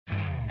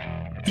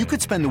You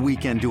could spend the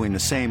weekend doing the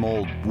same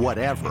old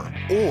whatever,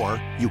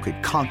 or you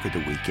could conquer the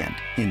weekend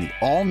in the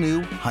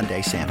all-new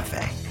Hyundai Santa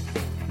Fe.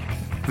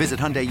 Visit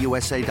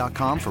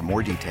HyundaiUSA.com for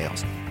more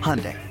details.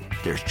 Hyundai,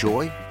 there's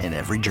joy in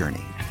every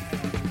journey.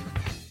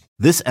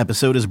 This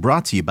episode is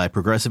brought to you by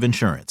Progressive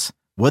Insurance.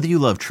 Whether you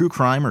love true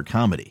crime or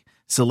comedy,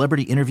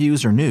 celebrity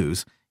interviews or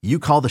news, you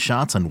call the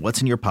shots on what's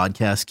in your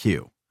podcast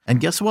queue. And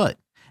guess what?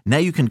 Now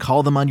you can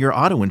call them on your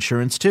auto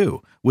insurance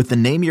too with the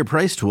Name Your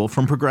Price tool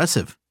from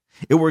Progressive.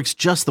 It works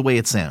just the way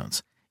it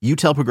sounds. You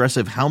tell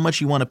Progressive how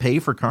much you want to pay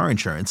for car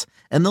insurance,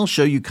 and they'll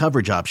show you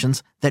coverage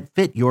options that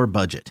fit your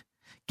budget.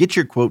 Get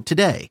your quote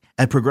today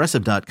at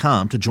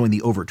Progressive.com to join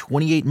the over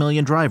 28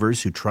 million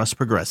drivers who trust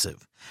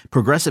Progressive.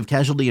 Progressive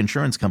Casualty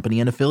Insurance Company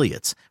and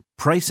Affiliates.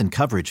 Price and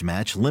coverage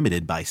match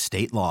limited by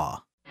state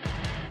law.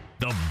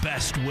 The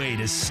best way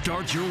to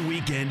start your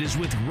weekend is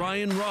with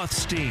Ryan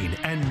Rothstein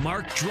and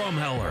Mark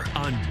Drumheller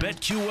on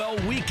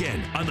BetQL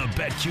Weekend on the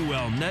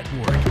BetQL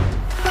Network.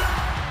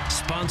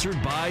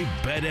 Sponsored by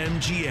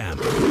BetMGM.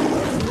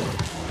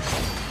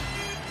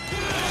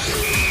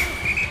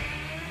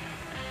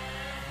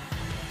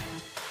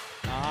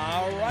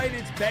 All right,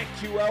 it's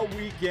BetQL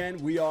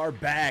Weekend. We are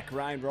back.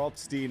 Ryan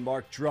Rothstein,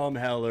 Mark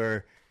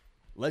Drumheller.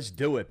 Let's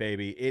do it,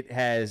 baby. It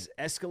has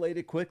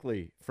escalated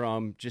quickly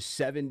from just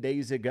 7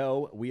 days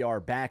ago. We are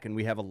back, and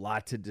we have a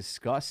lot to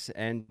discuss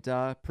and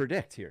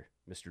predict here,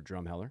 Mr.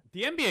 Drumheller.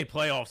 The NBA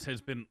playoffs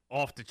has been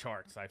off the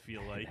charts, I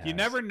feel like. You Yes.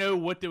 never know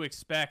what to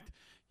expect.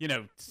 You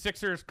know,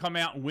 Sixers come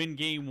out and win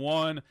game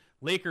one.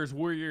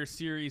 Lakers-Warriors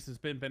series has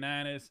been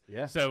bananas.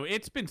 Yeah. So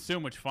it's been so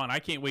much fun. I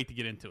can't wait to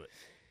get into it.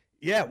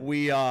 Yeah,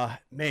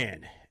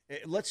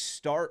 let's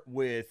start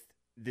with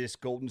this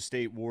Golden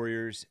State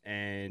Warriors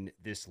and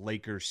this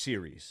Lakers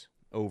series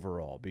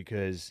overall,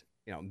 because,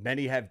 you know,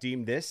 many have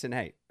deemed this, and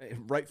hey,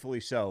 rightfully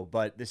so,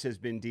 but this has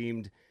been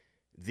deemed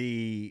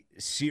the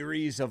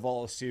series of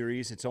all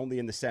series. It's only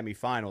in the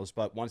semifinals,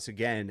 but once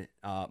again,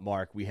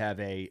 Mark, we have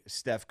a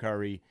Steph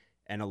Curry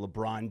and a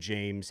LeBron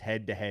James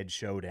head-to-head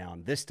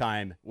showdown, this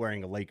time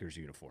wearing a Lakers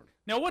uniform.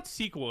 Now, what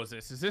sequel is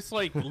this? Is this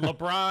like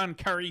LeBron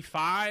Curry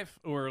 5?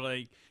 Or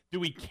like, do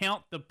we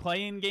count the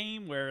play-in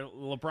game where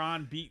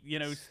LeBron beat,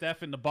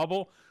 Steph in the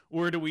bubble?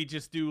 Or do we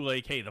just do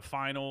like, hey, the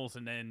finals,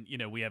 and then,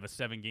 we have a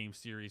 7-game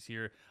series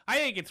here? I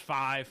think it's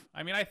 5.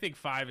 I mean, I think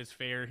 5 is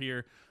fair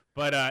here,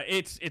 but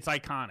it's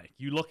iconic.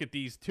 You look at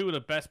these two of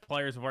the best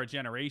players of our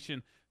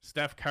generation,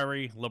 Steph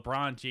Curry,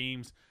 LeBron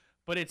James,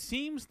 but it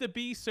seems to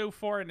be so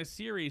far in the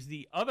series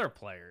the other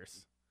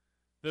players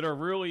that are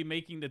really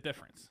making the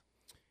difference.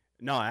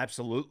 No,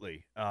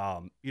 absolutely.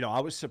 I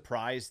was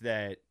surprised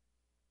that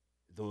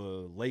the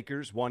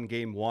Lakers won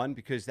game one,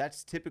 because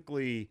that's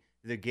typically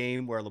the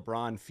game where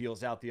LeBron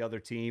feels out the other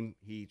team.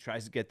 He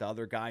tries to get the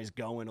other guys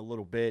going a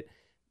little bit.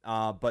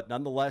 But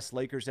nonetheless,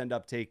 Lakers end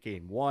up taking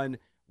game one.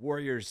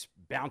 Warriors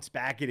bounce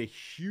back in a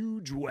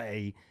huge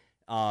way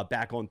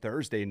back on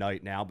Thursday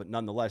night now. But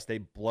nonetheless, they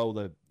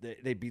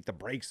beat the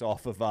brakes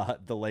off of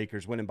the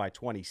Lakers, winning by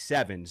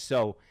 27.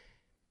 So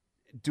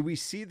do we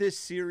see this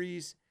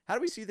series? How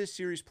do we see this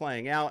series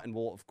playing out? And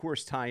we'll, of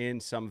course, tie in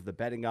some of the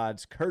betting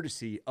odds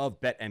courtesy of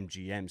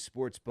BetMGM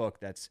Sportsbook.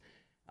 That's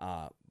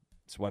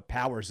what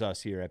powers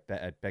us here at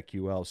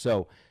BetQL.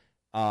 So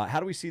how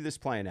do we see this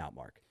playing out,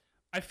 Mark?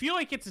 I feel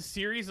like it's a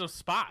series of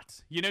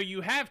spots.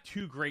 You have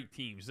two great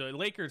teams. The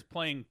Lakers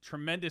playing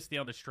tremendous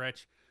down the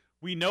stretch.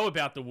 We know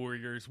about the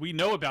Warriors. We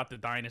know about the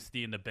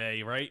dynasty in the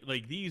Bay, right?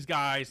 Like, these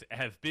guys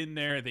have been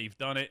there. They've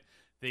done it.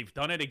 They've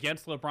done it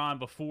against LeBron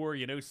before.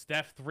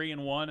 Steph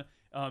 3-1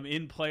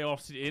 in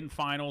playoffs, in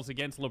finals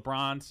against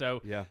LeBron.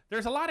 So yeah,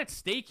 there's a lot at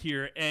stake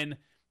here, and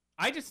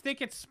I just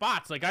think it's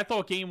spots. Like, I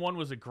thought game one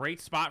was a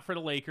great spot for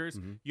the Lakers.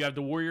 Mm-hmm. You have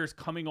the Warriors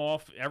coming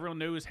off. Everyone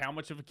knows how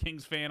much of a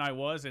Kings fan I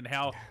was and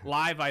how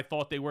live I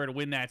thought they were to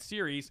win that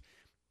series.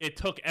 It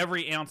took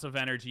every ounce of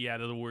energy out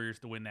of the Warriors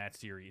to win that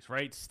series,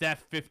 right?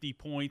 Steph, 50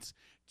 points,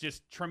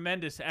 just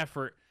tremendous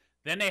effort.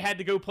 Then they had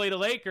to go play the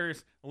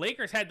Lakers. The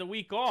Lakers had the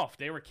week off.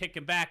 They were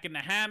kicking back in the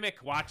hammock,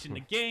 watching the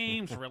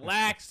games,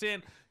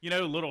 relaxing,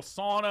 little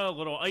sauna,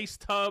 little ice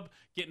tub,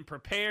 getting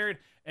prepared.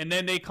 And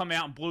then they come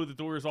out and blow the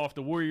doors off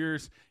the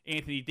Warriors.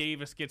 Anthony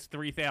Davis gets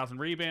 3,000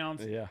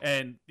 rebounds. Yeah.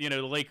 And,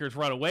 the Lakers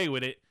run away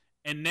with it.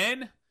 And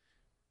then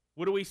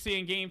what do we see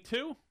in game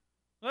two?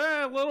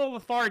 A little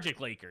lethargic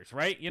Lakers,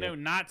 right?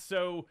 Not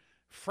so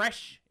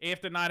fresh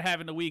after not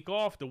having the week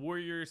off. The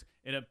Warriors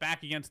end up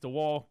back against the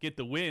wall, get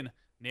the win.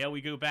 Now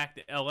we go back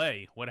to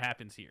L.A. What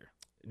happens here?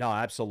 No,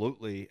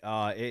 absolutely.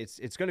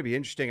 It's going to be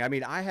interesting. I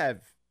mean, I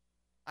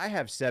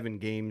have 7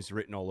 games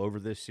written all over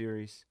this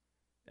series.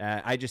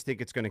 I just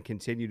think it's going to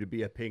continue to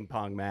be a ping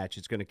pong match.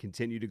 It's going to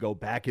continue to go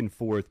back and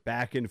forth,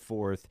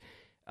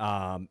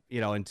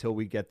 until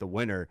we get the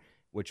winner,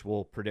 which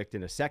we'll predict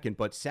in a second.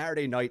 But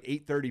Saturday night,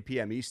 8:30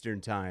 p.m. Eastern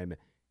time,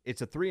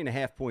 it's a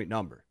 3.5-point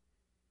number.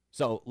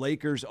 So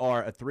Lakers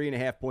are a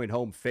 3.5-point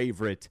home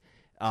favorite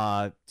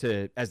as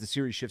the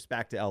series shifts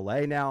back to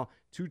LA now.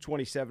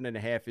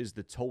 227.5 is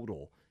the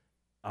total.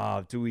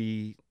 Do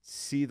we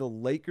see the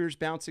Lakers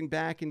bouncing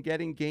back and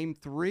getting game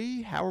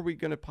 3? How are we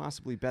going to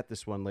possibly bet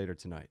this one later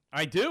tonight?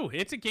 I do.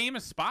 It's a game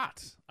of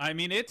spots. I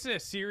mean, it's a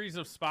series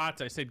of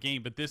spots. I said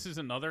game, but this is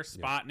another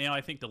spot now.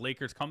 I think the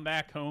Lakers come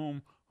back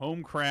home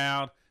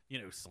crowd,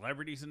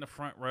 celebrities in the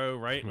front row,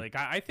 right? Like,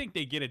 I think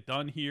they get it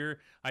done here.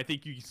 I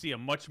think you can see a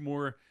much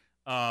more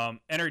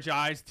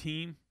energized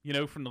team,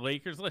 from the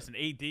Lakers. Listen,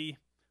 AD,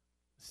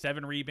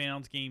 7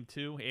 rebounds game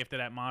 2 after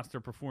that monster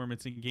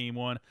performance in game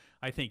 1.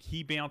 I think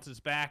he bounces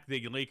back.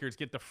 The Lakers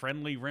get the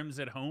friendly rims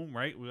at home,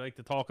 right? We like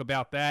to talk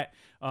about that.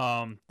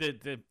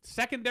 The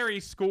secondary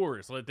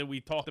scores that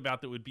we talked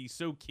about that would be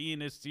so key in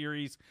this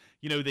series,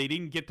 they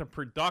didn't get the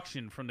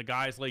production from the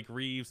guys like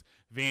Reeves,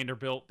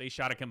 Vanderbilt. They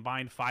shot a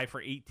combined 5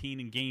 for 18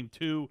 in game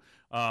 2,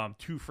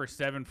 2 for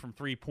 7 from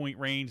three-point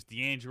range.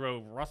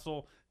 D'Angelo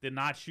Russell did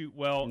not shoot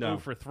well, 0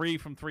 for 3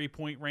 from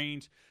three-point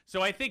range.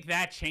 So I think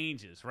that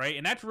changes, right?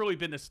 And that's really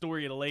been the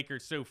story of the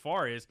Lakers so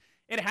far is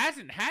it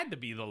hasn't had to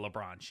be the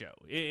LeBron show.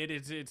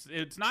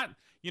 It's not,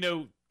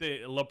 the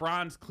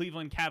LeBron's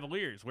Cleveland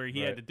Cavaliers where he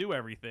had to do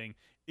everything.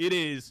 It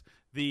is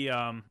the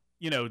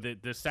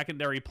the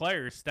secondary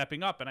players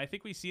stepping up, and I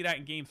think we see that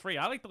in game 3.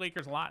 I like the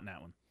Lakers a lot in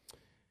that one.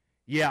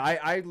 Yeah,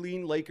 I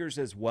lean Lakers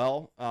as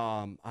well.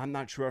 I'm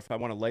not sure if I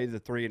want to lay the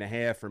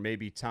 3.5 or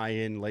maybe tie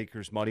in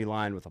Lakers money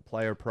line with a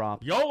player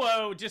prop.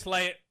 YOLO, just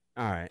lay it.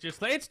 All right.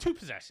 Just lay it. It's 2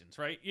 possessions,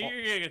 right? You're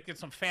going to get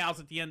some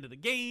fouls at the end of the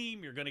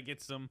game. You're going to get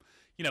some,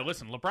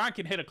 listen, LeBron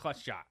can hit a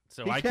clutch shot.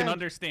 So I can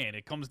understand.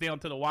 It comes down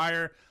to the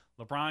wire.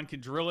 LeBron can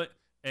drill it,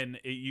 and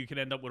you can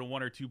end up with a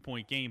 1 or 2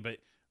 point game. But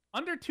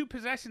under 2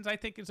 possessions, I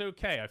think is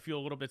okay. I feel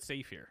a little bit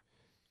safe here.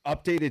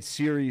 Updated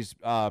series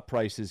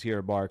prices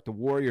here, Mark. The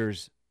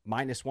Warriors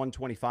minus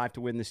 125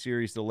 to win the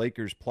series. The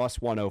Lakers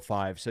plus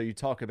 105. So you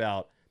talk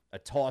about a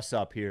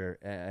toss-up here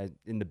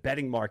in the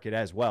betting market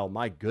as well.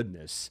 My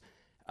goodness.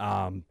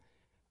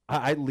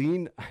 I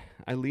lean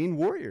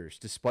Warriors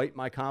despite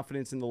my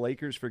confidence in the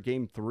Lakers for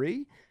game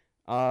 3.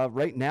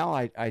 Right now,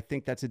 I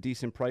think that's a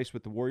decent price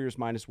with the Warriors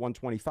minus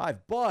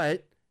 125.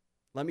 But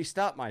let me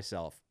stop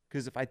myself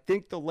because if I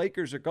think the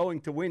Lakers are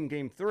going to win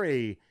game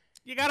 3,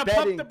 you got to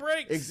pump the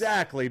brakes.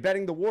 Exactly.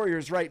 Betting the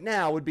Warriors right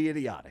now would be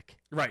idiotic.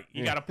 Right.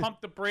 You got to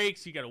pump the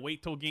brakes. You got to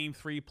wait till game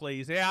 3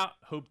 plays out.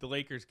 Hope the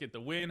Lakers get the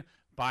win.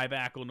 Buy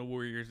back on the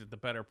Warriors at the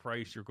better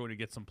price. You're going to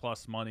get some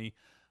plus money.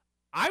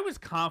 I was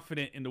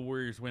confident in the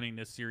Warriors winning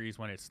this series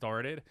when it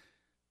started.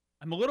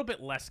 I'm a little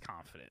bit less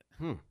confident.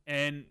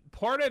 And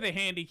part of the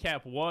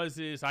handicap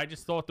is I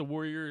just thought the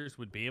Warriors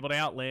would be able to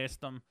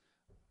outlast them.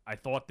 I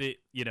thought that,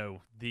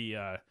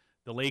 the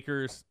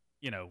Lakers,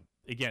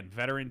 again,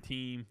 veteran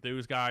team,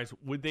 those guys,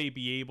 would they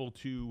be able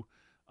to,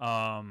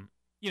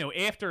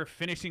 after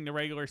finishing the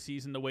regular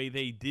season the way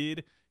they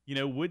did,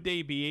 would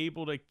they be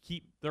able to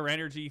keep their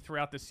energy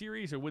throughout the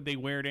series or would they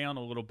wear down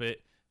a little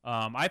bit?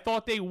 I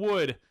thought they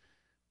would,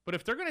 but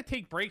if they're going to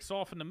take breaks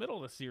off in the middle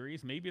of the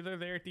series, maybe they're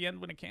there at the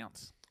end when it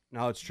counts.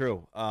 No, it's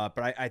true.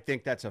 But I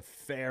think that's a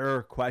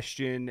fair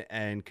question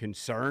and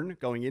concern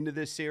going into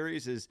this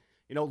series is,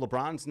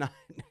 LeBron's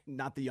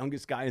not the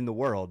youngest guy in the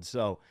world.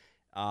 So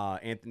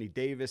Anthony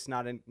Davis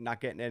not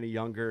getting any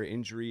younger,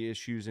 injury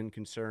issues and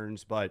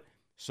concerns. But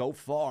so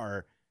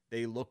far,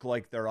 they look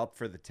like they're up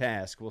for the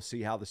task. We'll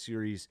see how the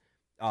series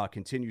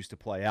continues to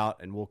play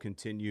out, and we'll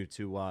continue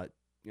to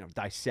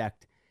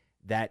dissect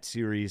that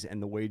series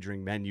and the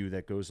wagering menu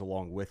that goes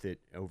along with it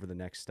over the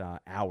next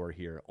hour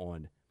here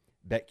on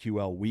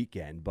BetQL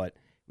Weekend. But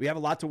we have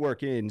a lot to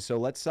work in, so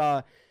let's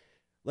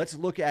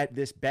look at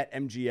this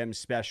BetMGM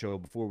special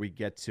before we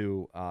get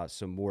to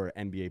some more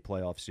NBA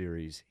playoff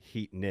series.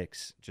 Heat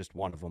Knicks, just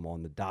one of them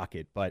on the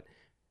docket. But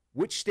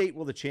which state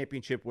will the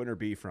championship winner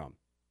be from?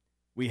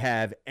 We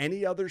have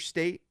any other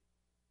state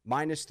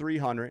minus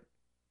 300,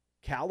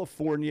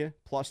 California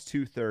plus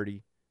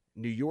 230,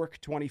 New York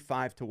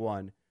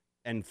 25-1,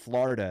 and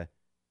Florida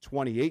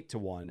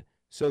 28-1.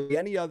 So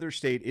any other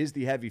state is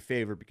the heavy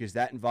favorite because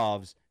that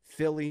involves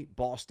Philly,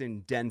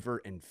 Boston,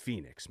 Denver, and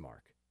Phoenix,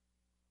 Mark.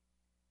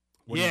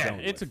 Yeah,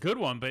 it's a good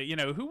one, but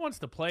who wants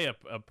to play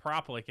a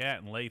prop like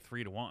that and lay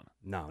 3-1?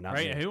 No, not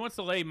right. Me. Who wants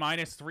to lay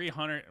minus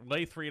 300,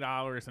 lay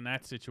 $3 in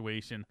that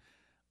situation?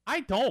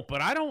 I don't,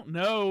 but I don't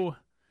know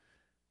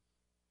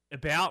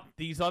about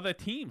these other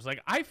teams.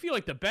 Like, I feel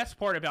like the best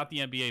part about the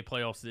NBA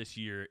playoffs this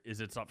year is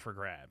it's up for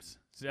grabs.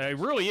 So it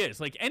really is.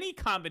 Like, any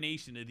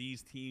combination of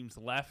these teams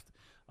left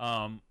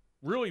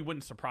really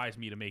wouldn't surprise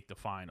me to make the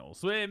finals.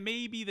 So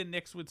maybe the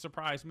Knicks would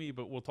surprise me,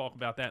 but we'll talk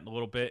about that in a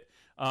little bit.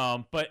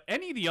 But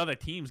any of the other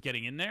teams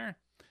getting in there,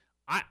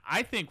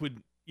 I think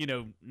would,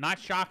 not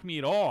shock me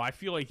at all. I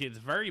feel like it's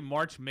very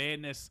March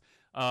Madness,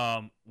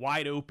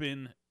 wide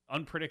open,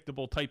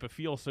 unpredictable type of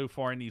feel so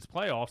far in these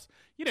playoffs.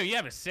 You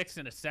have a 6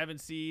 and a 7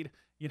 seed,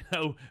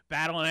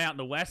 battling out in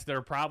the West.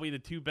 They're probably the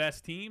 2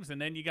 best teams.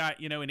 And then you got,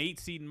 an 8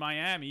 seed in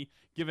Miami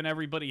giving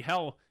everybody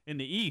hell in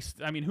the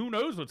East. I mean, who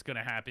knows what's going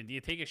to happen? Do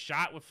you take a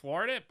shot with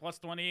Florida at plus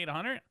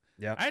 2,800?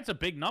 Yeah. That's a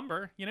big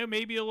number.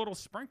 Maybe a little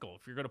sprinkle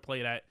if you're going to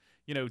play that,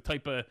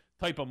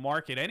 type of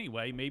market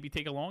anyway. Maybe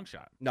take a long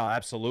shot. No,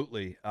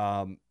 absolutely.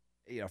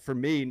 for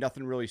me,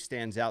 nothing really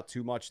stands out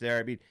too much there.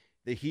 I mean,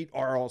 the Heat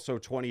are also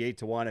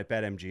 28-1 at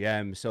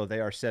BetMGM, so they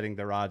are setting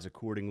their odds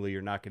accordingly.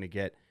 You're not going to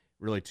get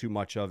really too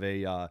much of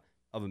a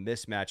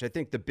mismatch. I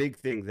think the big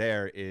thing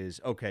there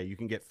is, okay, you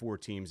can get 4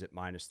 teams at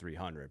minus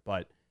 300,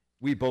 but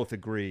we both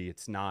agree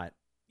it's not.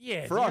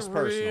 Yeah, for us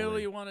personally.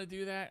 Really want to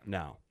do that?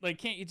 No. Like,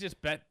 can't you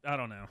just bet? I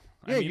don't know.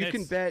 Yeah, you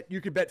can bet.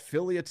 You could bet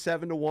Philly at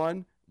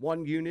 7-1,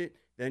 1 unit.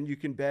 Then you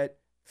can bet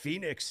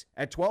Phoenix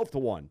at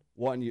 12-1,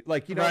 1.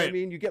 Like, you know what I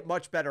mean? You get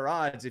much better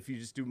odds if you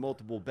just do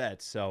multiple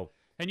bets. So.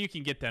 And you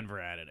can get Denver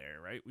out of there,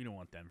 right? We don't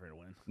want Denver to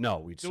win.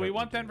 No, do we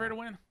want Denver to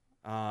win?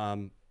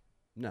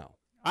 No.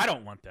 I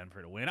don't want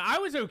Denver to win. I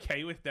was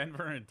okay with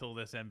Denver until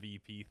this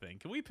MVP thing.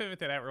 Can we pivot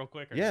to that real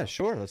quick? Yeah,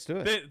 sure. Let's do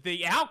it.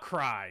 The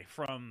outcry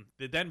from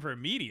the Denver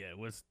media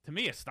was, to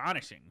me,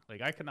 astonishing.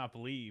 Like, I could not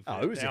believe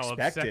it was how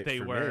expected upset they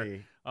for were.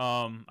 me.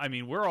 I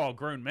mean, we're all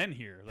grown men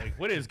here. Like,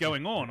 what is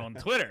going on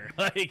Twitter?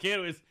 Like, it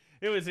was.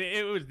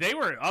 They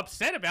were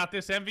upset about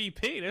this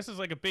MVP. This is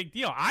like a big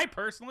deal. I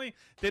personally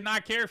did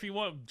not care if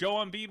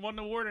Joel Embiid won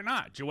the award or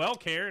not. Joel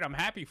cared. I'm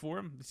happy for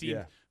him. It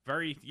seemed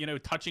very,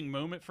 touching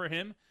moment for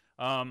him.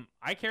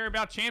 I care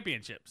about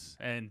championships,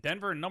 and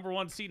Denver,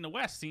 #1 seed in the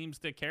West, seems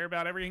to care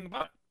about everything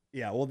but.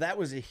 Yeah, well, that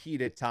was a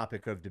heated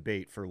topic of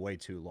debate for way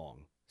too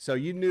long. So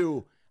you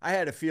knew, I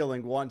had a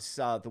feeling once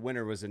the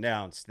winner was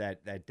announced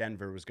that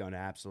Denver was going to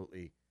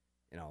absolutely,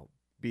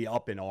 be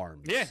up in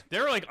arms. Yeah, they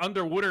were like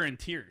underwater in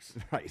tears.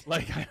 Right.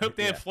 Like, I hope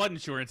they have flood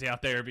insurance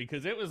out there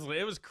because it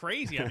was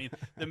crazy. I mean,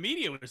 the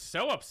media was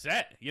so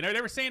upset.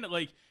 They were saying that,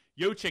 like,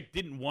 Jokic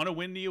didn't want to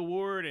win the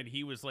award and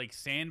he was, like,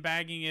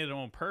 sandbagging it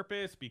on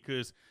purpose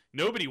because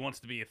nobody wants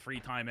to be a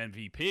 3-time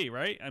MVP,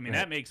 right? I mean,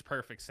 that makes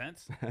perfect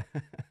sense.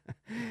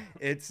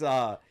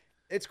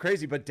 It's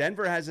crazy, but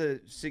Denver has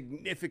a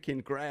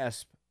significant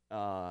grasp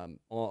on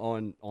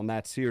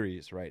that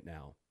series right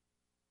now.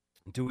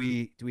 Do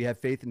we have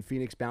faith in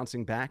Phoenix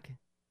bouncing back?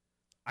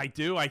 I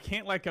do. I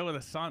can't let go of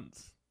the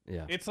Suns.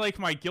 Yeah. It's like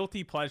my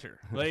guilty pleasure.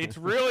 Like, it's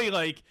really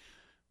like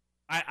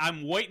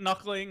I'm white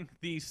knuckling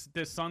this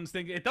Suns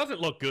thing. It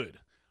doesn't look good,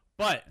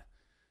 but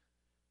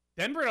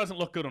Denver doesn't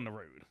look good on the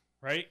road,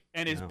 right?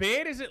 And as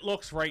bad as it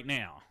looks right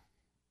now,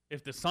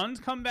 if the Suns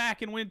come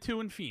back and win 2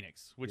 in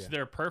Phoenix, which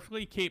they're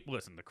perfectly capable.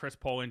 Listen, the Chris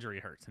Paul injury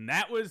hurts, and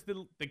that was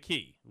the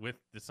key with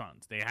the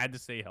Suns. They had to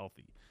stay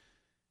healthy.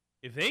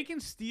 If they can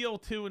steal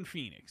 2 in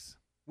Phoenix,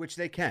 which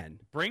they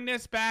can, bring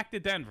this back to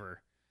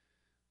Denver,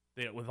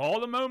 with all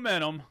the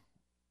momentum,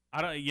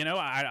 I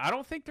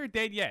don't think they're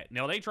dead yet.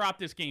 Now, they dropped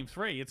this game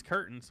 3. It's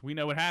curtains. We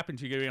know what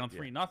happens. You go down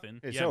 3-0.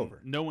 It's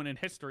over. No one in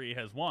history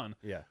has won.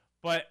 Yeah.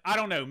 But I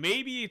don't know.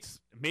 Maybe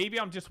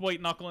I'm just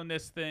white knuckling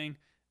this thing.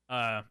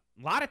 A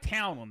lot of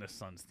talent on this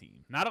Suns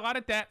team. Not a lot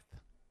of depth,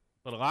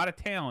 but a lot of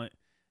talent.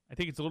 I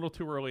think it's a little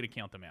too early to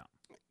count them out.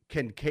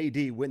 Can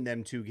KD win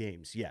them 2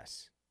 games?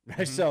 Yes.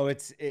 Mm-hmm. So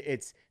it's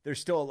there's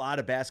still a lot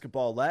of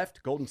basketball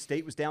left. Golden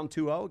State was down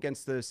 2-0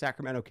 against the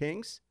Sacramento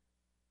Kings.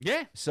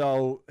 Yeah.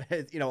 So,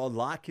 a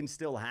lot can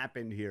still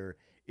happen here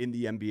in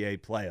the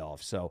NBA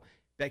playoffs. So,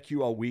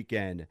 BetQL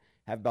weekend,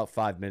 have about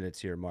 5 minutes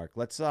here, Mark.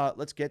 Let's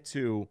get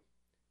to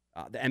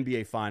the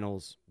NBA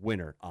Finals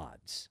winner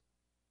odds.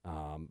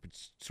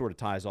 Which sort of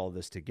ties all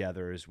this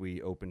together as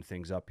we open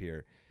things up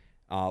here.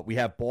 We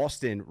have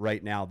Boston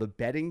right now, the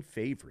betting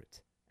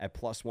favorite at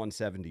plus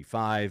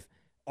 175.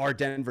 Our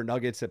Denver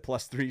Nuggets at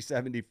plus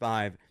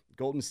 375.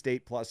 Golden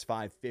State plus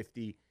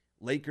 550.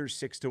 Lakers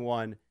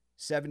 6-1.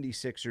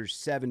 76ers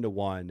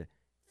 7-1.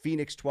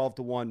 Phoenix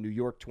 12-1. New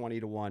York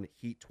 20-1.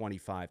 Heat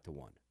 25-1.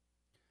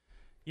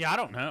 Yeah, I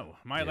don't know.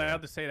 Am I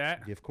allowed to say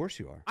that? Yeah, of course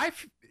you are. I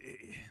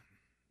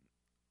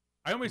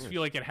almost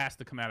feel like it has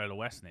to come out of the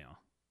West now.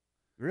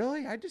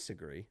 Really? I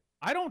disagree.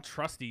 I don't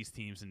trust these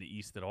teams in the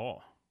East at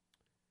all.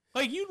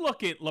 Like, you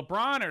look at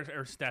LeBron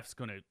or Steph's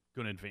going to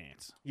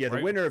advance. Yeah, the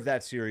right? winner of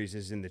that series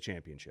is in the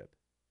championship.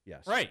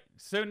 Yes. Right.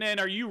 So then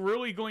are you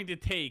really going to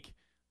take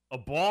a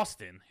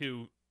Boston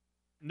who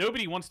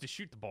nobody wants to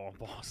shoot the ball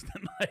in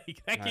Boston?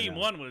 Like, that game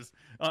 1 was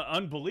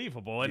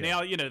unbelievable. And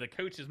now, the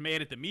coach is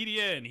mad at the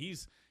media and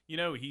he's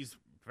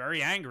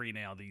very angry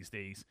now these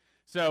days.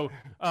 So,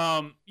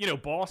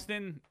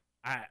 Boston,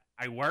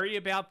 I worry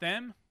about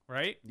them,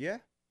 right? Yeah.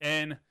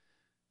 And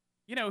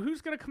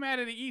who's going to come out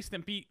of the East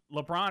and beat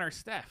LeBron or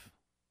Steph?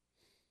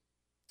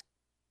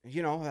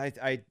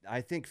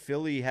 I think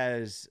Philly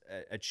has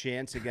a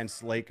chance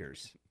against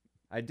Lakers.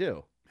 I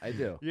do.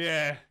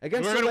 Yeah.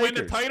 Against we're going to win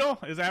the title?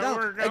 Is that where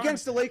we're going?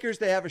 Against the Lakers,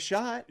 they have a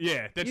shot.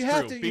 Yeah, that's you true.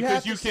 Have to, you because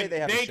have you to say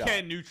can, they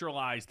can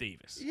neutralize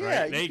Davis.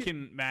 Yeah. Right? They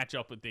can match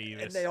up with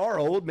Davis. And they are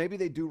old. Maybe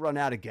they do run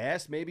out of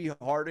gas. Maybe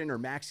Harden or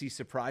Maxey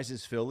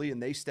surprises Philly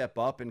and they step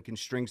up and can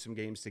string some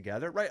games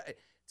together. Right.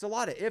 It's a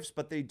lot of ifs,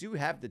 but they do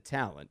have the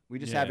talent. We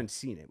just haven't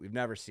seen it. We've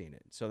never seen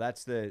it. So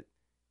that's the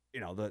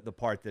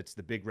part that's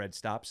the big red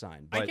stop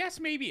sign. But I guess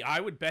maybe I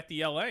would bet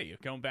the LA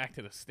going back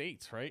to the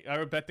States, right? I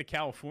would bet the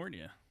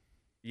California.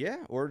 Yeah,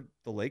 or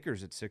the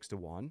Lakers at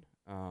 6-1.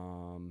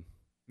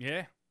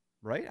 Yeah.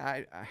 Right?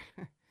 I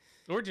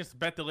Or just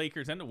bet the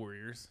Lakers and the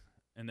Warriors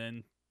and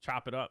then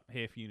chop it up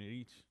half unit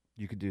each.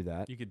 You could do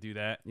that. You could do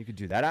that. You could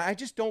do that. I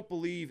just don't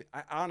believe,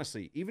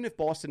 honestly, even if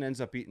Boston ends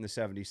up beating the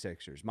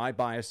 76ers, my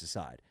bias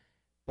aside,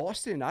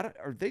 Boston,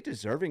 are they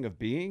deserving of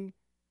being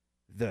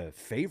the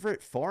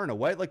favorite far and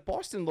away? Like,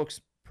 Boston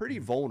looks pretty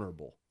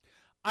vulnerable.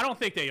 I don't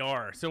think they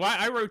are. So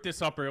I wrote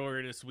this up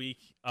earlier this week,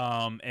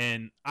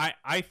 and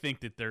I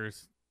think that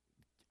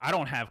I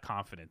don't have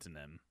confidence in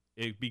them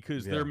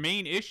because their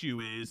main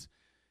issue is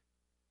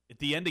at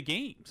the end of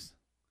games.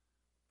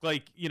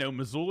 Like,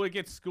 Missoula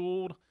gets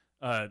schooled.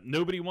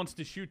 Nobody wants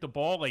to shoot the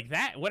ball like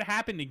that. What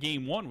happened in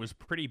game one was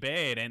pretty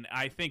bad, and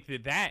I think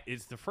that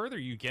is the further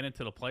you get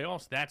into the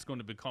playoffs, that's going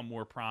to become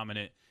more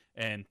prominent,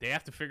 and they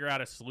have to figure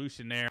out a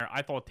solution there.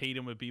 I thought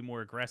Tatum would be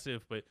more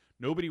aggressive, but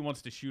nobody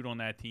wants to shoot on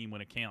that team when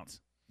it counts.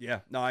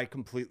 Yeah, no, I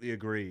completely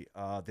agree.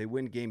 They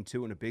win game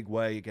 2 in a big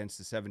way against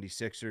the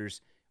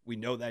 76ers. We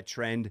know that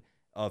trend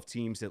of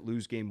teams that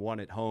lose game 1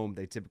 at home.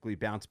 They typically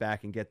bounce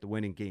back and get the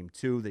win in game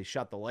 2. They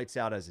shut the lights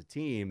out as a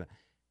team.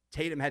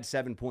 Tatum had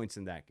 7 points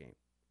in that game.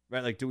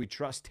 Right, like, do we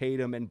trust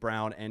Tatum and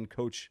Brown and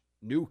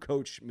new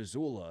coach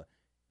Missoula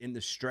in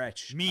the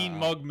stretch? Mean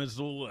mug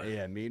Missoula.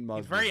 Yeah, mean mug.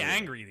 He's very Missoula.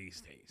 angry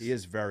these days. He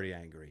is very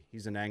angry.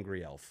 He's an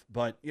angry elf.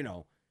 But,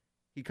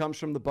 he comes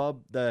from the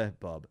Bob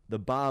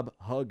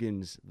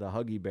Huggins, the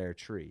Huggy Bear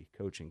tree,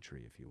 coaching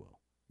tree, if you will.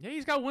 Yeah,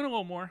 he's got to win a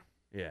little more.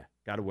 Yeah,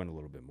 got to win a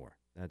little bit more.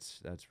 That's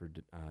for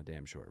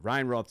damn sure.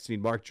 Ryan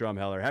Rothstein, Mark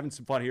Drumheller, having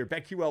some fun here.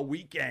 BetQL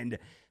weekend.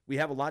 We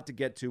have a lot to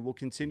get to. We'll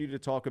continue to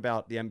talk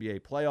about the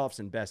NBA playoffs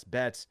and best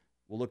bets.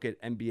 We'll look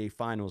at NBA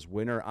Finals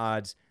winner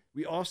odds.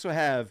 We also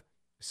have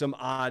some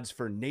odds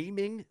for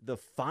naming the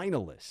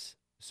finalists.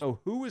 So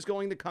who is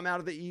going to come out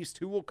of the East?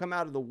 Who will come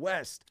out of the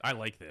West? I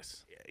like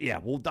this. Yeah,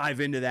 we'll dive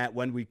into that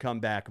when we come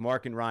back.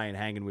 Mark and Ryan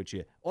hanging with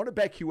you on a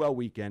BetQL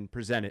weekend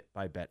presented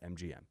by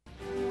BetMGM.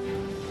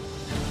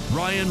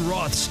 Ryan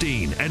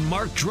Rothstein and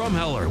Mark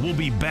Drumheller will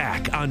be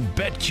back on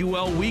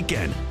BetQL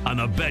Weekend on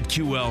the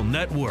BetQL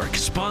Network,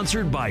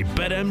 sponsored by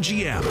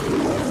BetMGM.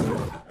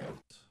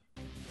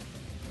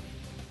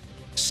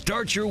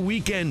 Start your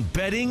weekend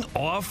betting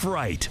off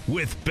right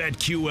with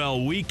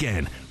BetQL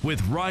Weekend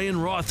with Ryan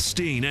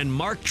Rothstein and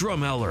Mark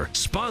Drumheller,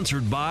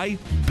 sponsored by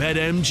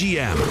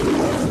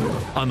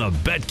BetMGM on the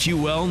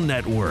BetQL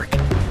Network.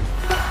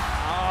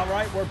 All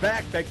right, we're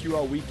back.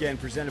 BetQL Weekend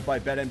presented by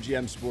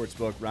BetMGM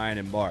Sportsbook, Ryan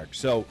and Mark.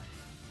 So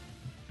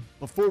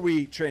before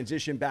we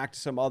transition back to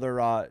some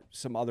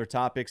other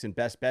topics and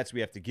best bets we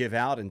have to give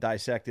out and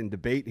dissect and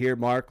debate here,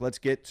 Mark, let's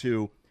get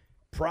to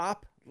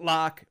prop,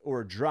 lock,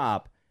 or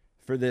drop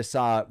for this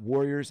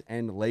Warriors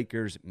and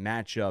Lakers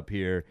matchup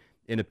here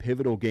in a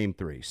pivotal Game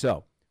 3.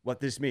 So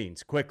what this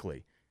means,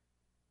 quickly,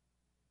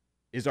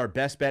 is our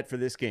best bet for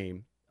this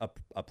game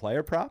a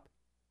player prop?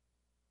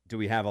 Do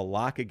we have a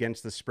lock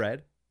against the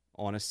spread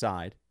on a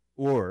side?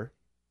 Or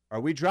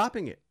are we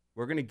dropping it?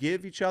 We're going to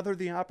give each other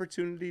the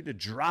opportunity to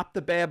drop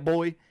the bad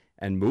boy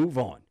and move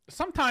on.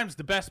 Sometimes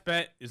the best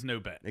bet is no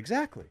bet.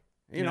 Exactly.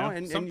 You know,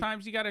 and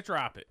sometimes you got to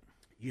drop it.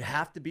 You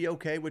have to be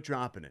okay with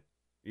dropping it.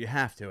 You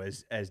have to.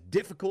 As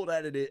difficult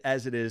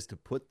as it is to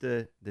put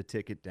the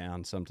ticket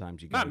down,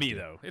 sometimes you got to. Not me,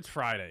 though. It's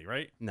Friday,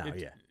 right? No,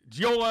 it's yeah.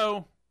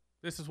 YOLO.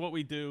 This is what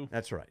we do.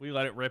 That's right. We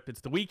let it rip.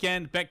 It's the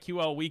weekend,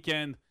 BetQL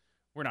weekend.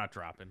 We're not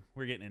dropping.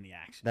 We're getting in the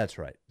action. That's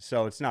right.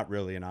 So it's not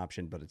really an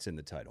option, but it's in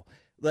the title.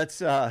 Let's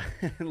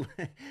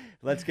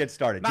get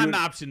started. Not an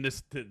option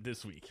this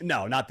week.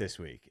 No, not this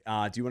week.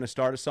 Do you want to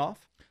start us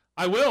off?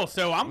 I will.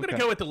 So I'm going to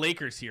go with the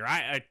Lakers here.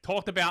 I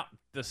talked about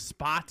the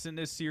spots in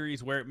this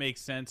series where it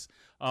makes sense.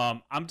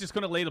 I'm just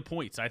going to lay the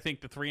points. I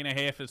think the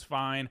 3.5 is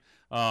fine.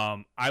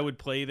 I would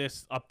play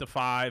this up to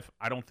 5.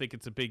 I don't think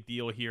it's a big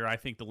deal here. I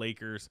think the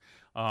Lakers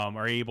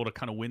are able to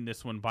kind of win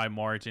this one by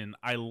margin.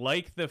 I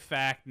like the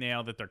fact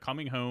now that they're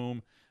coming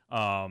home,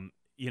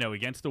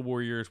 against the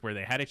Warriors where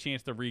they had a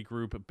chance to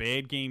regroup. A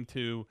bad game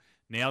 2.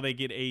 Now they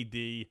get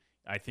AD.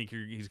 I think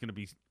he's going to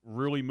be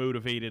really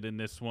motivated in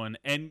this one.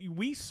 And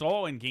we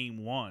saw in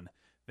game 1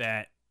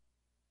 that,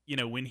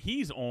 when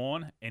he's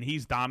on and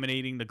he's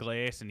dominating the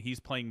glass and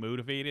he's playing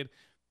motivated,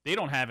 they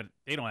don't have an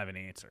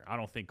answer. I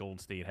don't think Golden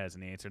State has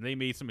an answer. They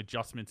made some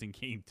adjustments in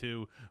game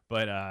 2,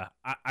 but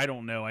I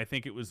don't know. I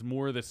think it was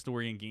more the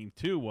story in game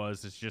 2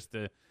 it's just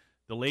the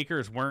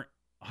Lakers weren't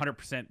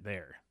 100%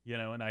 there,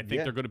 and I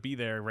think they're going to be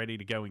there ready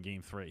to go in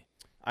game 3.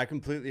 I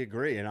completely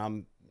agree, and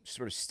I'm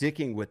sort of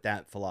sticking with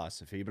that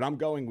philosophy, but I'm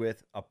going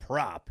with a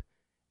prop,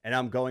 and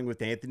I'm going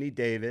with Anthony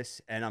Davis,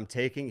 and I'm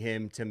taking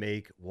him to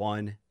make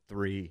 1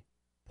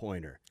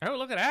 3-pointer. Oh,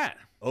 look at that.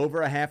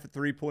 Over a half a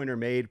 3-pointer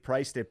made,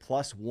 priced at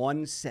plus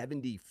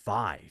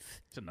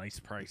 175. It's a nice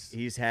price.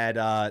 He's had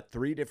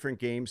 3 different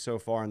games so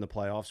far in the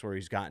playoffs where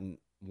he's gotten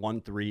 1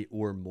 3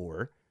 or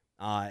more.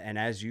 And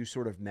as you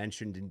sort of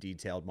mentioned in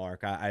detail,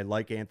 Mark, I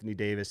like Anthony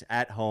Davis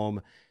at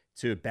home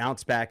to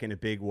bounce back in a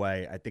big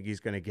way. I think he's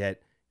going to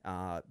get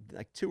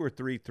like 2 or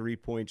 3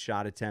 3-point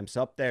shot attempts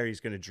up there. He's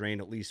going to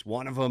drain at least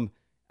one of them.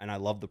 And I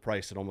love the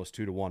price at almost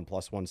 2-1,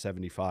 plus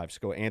 175. So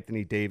go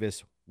Anthony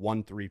Davis,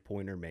 1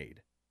 3-pointer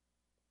made.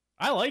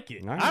 I like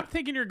it. Right. I'm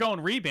thinking you're going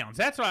rebounds.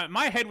 That's why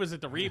my head was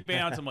at the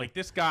rebounds. I'm like,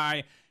 this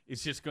guy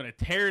is just going to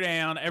tear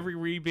down every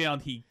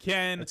rebound he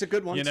can. That's a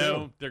good one,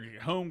 too. Their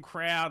home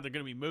crowd, they're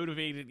going to be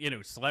motivated.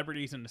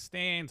 Celebrities in the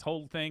stands,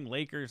 whole thing,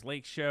 Lakers,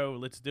 Lake Show,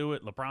 let's do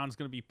it. LeBron's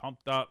going to be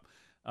pumped up.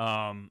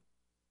 I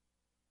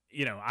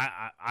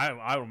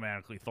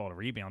automatically thought of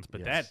rebounds,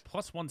 but that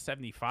plus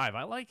 175,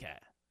 I like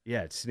that.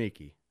 Yeah, it's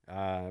sneaky.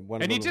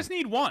 You just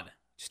need one.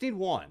 Just need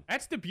one.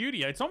 That's the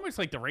beauty. It's almost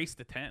like the race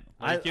to 10.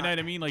 You know what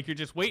I mean? Like, you're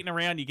just waiting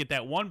around. You get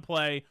that one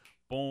play.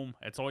 Boom.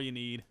 That's all you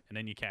need. And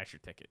then you cash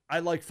your ticket. I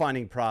like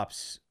finding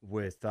props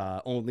with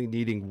only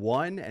needing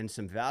one and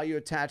some value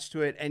attached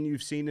to it. And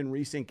you've seen in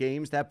recent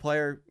games that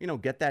player,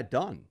 get that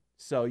done.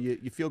 So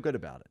you feel good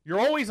about it.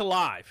 You're always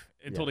alive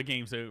until the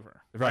game's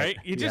over, right?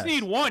 You just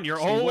need one. You're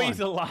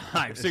always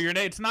alive. So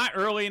it's not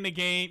early in the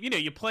game.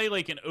 You play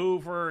like an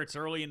over. It's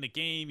early in the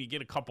game. You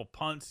get a couple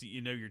punts.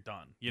 You're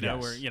done.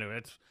 Where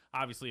it's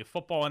obviously a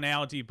football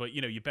analogy, but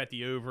you bet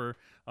the over.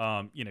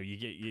 You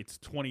get it's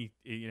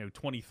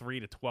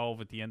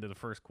 23-12 at the end of the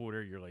first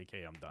quarter. You're like,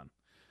 hey, I'm done.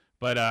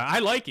 But I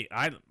like it.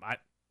 I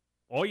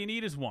all you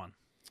need is one.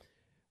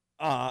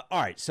 All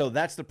right, so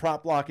that's the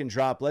prop lock and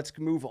drop. Let's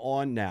move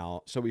on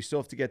now. So we still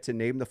have to get to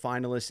name the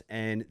finalists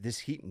and this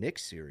Heat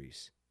Knicks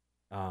series.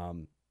 I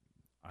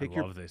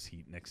love this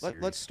Heat Knicks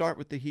series. Let's start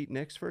with the Heat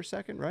Knicks for a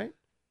second, right?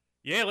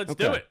 Yeah, let's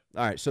do it.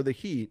 All right, so the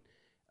Heat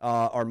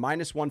are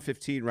minus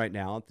 115 right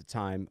now at the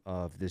time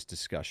of this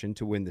discussion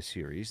to win the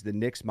series. The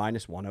Knicks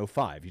minus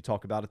 105. You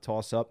talk about a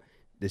toss-up.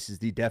 This is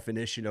the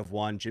definition of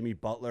one. Jimmy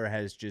Butler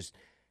has just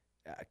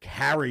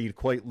carried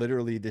quite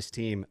literally this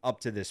team up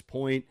to this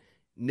point.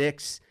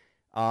 Knicks...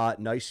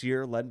 nice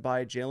year led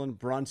by Jalen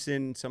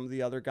Brunson, some of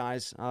the other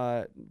guys,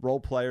 role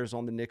players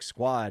on the Knicks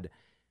squad.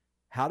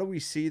 How do we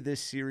see this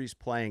series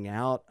playing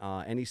out?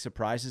 Any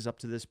surprises up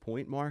to this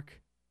point, Mark?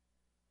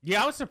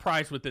 Yeah, I was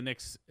surprised with the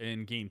Knicks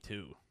in Game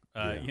 2.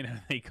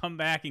 They come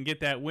back and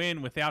get that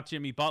win without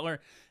Jimmy Butler.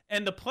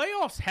 And the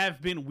playoffs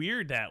have been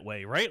weird that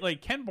way, right?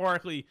 Like Ken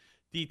Barkley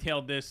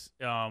detailed this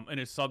in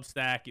his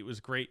Substack. It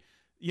was great.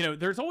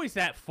 There's always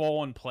that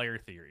fallen player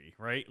theory,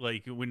 right?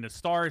 Like when the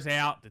star's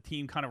out, the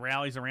team kind of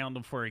rallies around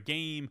them for a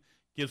game,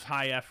 gives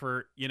high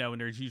effort, and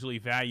there's usually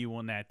value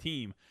on that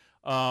team.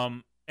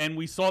 And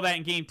we saw that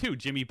in Game 2.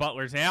 Jimmy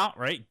Butler's out,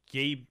 right?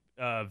 Gabe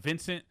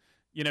Vincent,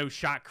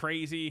 shot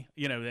crazy.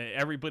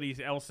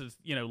 Everybody else is,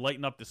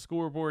 lighting up the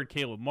scoreboard.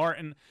 Caleb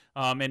Martin,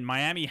 and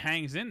Miami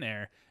hangs in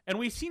there. And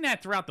we've seen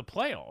that throughout the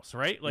playoffs,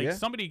 right? Like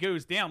somebody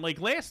goes down. Like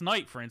last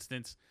night, for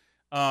instance,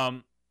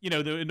 in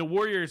the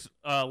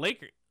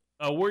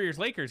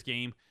Warriors-Lakers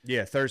game.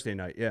 Yeah, Thursday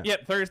night. Yeah.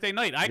 Yep, Thursday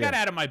night. I got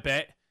out of my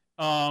bet.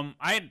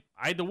 I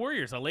had the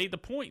Warriors. I laid the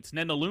points. And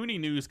then the Looney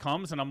news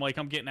comes, and I'm like,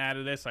 I'm getting out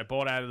of this. I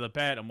bought out of the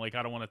bet. I'm like,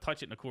 I don't want to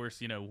touch it. And, of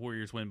course,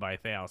 Warriors win by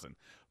 1,000.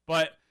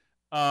 But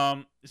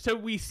so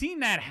we've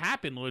seen that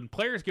happen when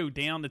players go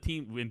down the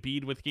team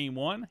Embiid with Game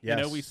 1.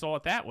 Yes. We saw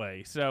it that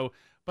way. So,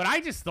 but I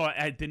just thought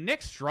the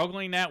Knicks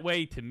struggling that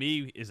way, to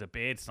me, is a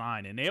bad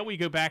sign. And now we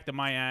go back to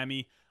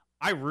Miami.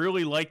 I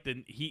really like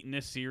the Heat in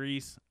this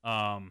series.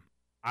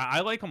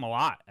 I like them a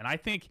lot, and I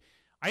think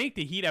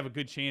the Heat have a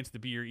good chance to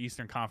be your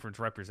Eastern Conference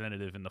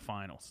representative in the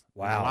finals.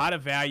 Wow. There's a lot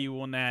of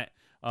value on that.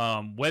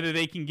 Whether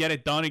they can get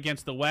it done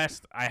against the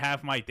West, I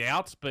have my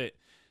doubts, but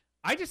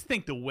I just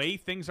think the way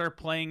things are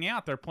playing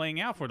out, they're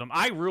playing out for them.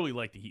 I really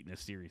like the Heat in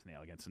this series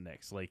now against the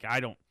Knicks. Like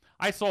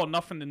I saw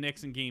enough in the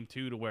Knicks in Game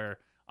 2 to where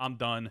I'm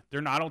done.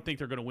 I don't think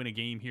they're going to win a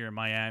game here in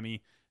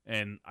Miami,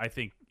 and I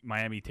think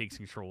Miami takes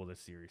control of this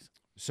series.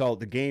 So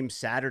the game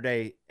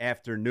Saturday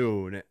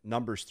afternoon,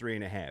 numbers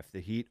 3.5.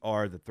 The Heat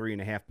are the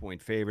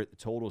 3.5-point favorite. The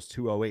total's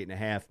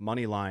 208.5.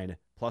 Money line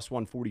plus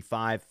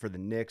 145 for the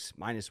Knicks,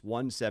 minus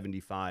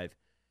 175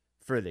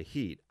 for the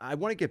Heat. I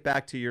want to get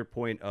back to your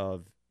point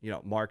of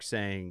Mark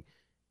saying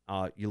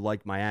you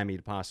like Miami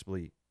to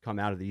possibly come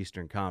out of the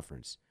Eastern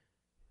Conference.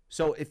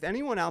 So if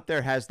anyone out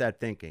there has that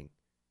thinking,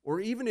 or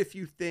even if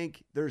you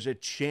think there's a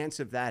chance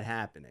of that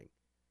happening,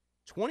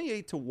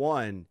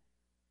 28-1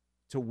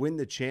 to win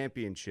the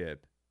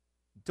championship,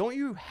 don't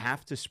you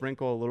have to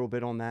sprinkle a little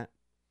bit on that?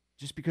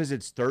 Just because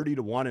it's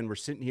 30-1 and we're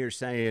sitting here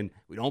saying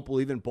we don't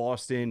believe in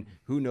Boston,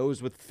 who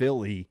knows with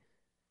Philly.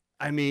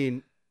 I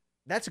mean,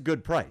 that's a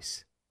good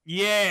price.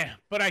 Yeah,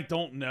 but I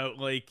don't know.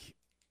 Like,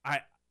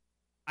 I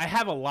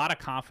have a lot of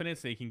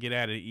confidence they can get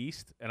out of the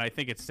East, and I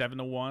think it's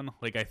 7-1.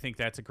 Like, I think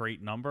that's a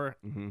great number.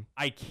 Mm-hmm.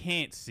 I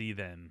can't see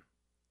them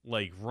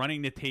like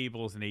running the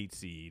table as an 8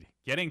 seed,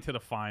 getting to the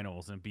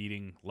finals, and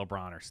beating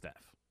LeBron or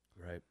Steph.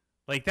 Right.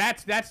 Like,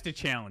 that's the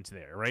challenge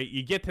there, right?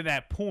 You get to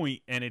that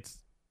point, and it's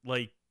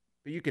like...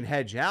 But you can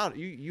hedge out.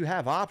 You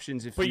have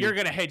options. But you're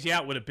going to hedge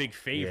out with a big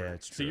favor. Yeah,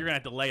 it's true. So you're going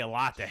to have to lay a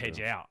lot to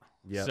hedge out.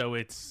 Yep. So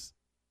it's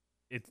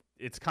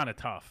kind of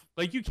tough.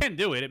 Like, you can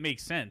do it. It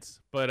makes sense.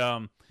 But,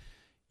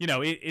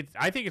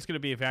 I think it's going to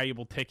be a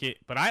valuable ticket.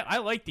 But I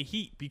like the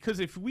Heat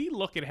because if we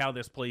look at how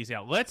this plays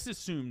out, let's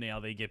assume now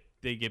they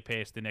get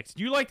past the Knicks.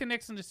 Do you like the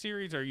Knicks in the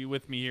series, or are you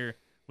with me here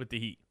with the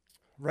Heat?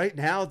 Right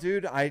now,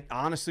 dude, I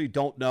honestly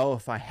don't know.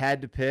 If I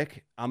had to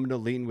pick, I'm going to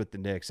lean with the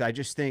Knicks. I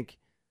think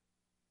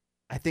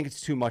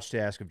it's too much to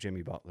ask of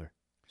Jimmy Butler.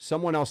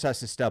 Someone else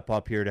has to step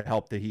up here to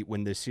help the Heat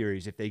win this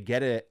series. If they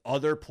get a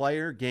other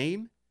player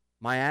game,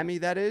 Miami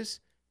that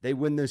is, they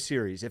win this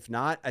series. If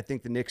not, I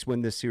think the Knicks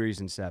win this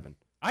series in 7.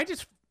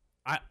 That's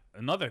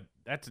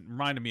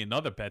reminded me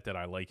another bet that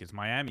I like is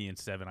Miami in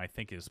 7. I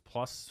think is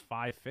plus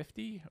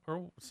 550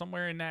 or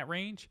somewhere in that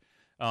range.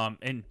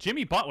 And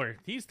Jimmy Butler,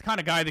 he's the kind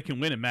of guy that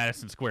can win in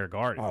Madison Square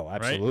Garden. Oh,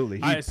 absolutely.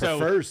 Right? He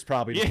prefers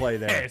probably to play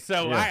there.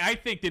 So yeah. I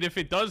think that if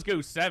it does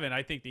go 7,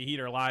 I think the Heat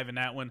are alive in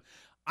that one.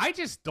 I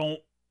just don't.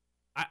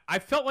 I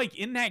felt like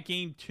in that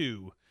game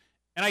too,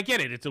 and I get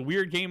it. It's a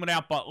weird game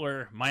without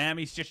Butler.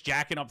 Miami's just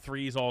jacking up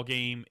threes all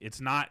game. It's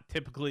not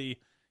typically,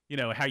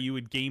 how you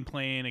would game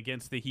plan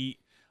against the Heat.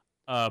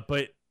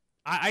 But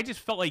I just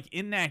felt like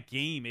in that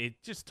game,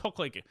 it just took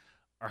like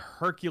a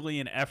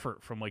Herculean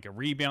effort from like a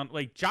rebound.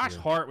 Like Josh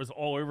Hart was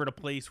all over the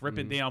place,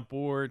 ripping down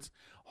boards.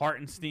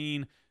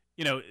 Hartenstein,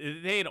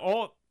 they had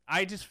all.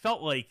 I just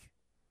felt like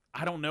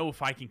I don't know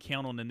if I can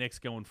count on the Knicks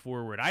going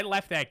forward. I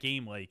left that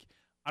game like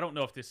I don't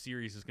know if this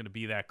series is going to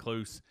be that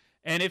close.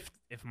 And if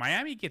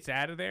Miami gets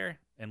out of there,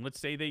 and let's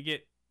say they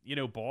get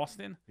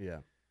Boston,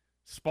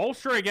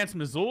 Spoelstra against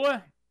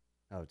Missoula.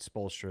 Oh, it's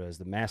Spoelstra has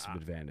the massive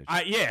advantage.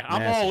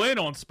 I'm all in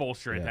on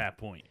Spoelstra at that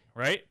point,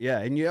 right? Yeah,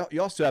 and you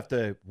also have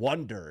to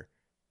wonder.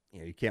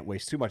 You can't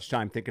waste too much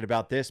time thinking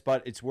about this,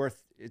 but it's worth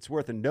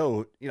a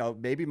note.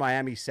 Maybe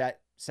Miami sat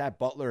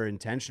Butler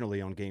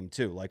intentionally on game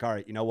 2. Like, all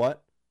right, you know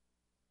what?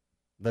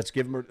 Let's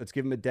give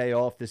him a day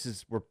off.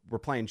 We're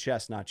playing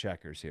chess, not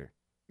checkers here.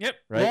 Yep,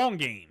 right? Long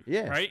game.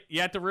 Yeah, right. You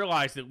have to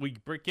realize that we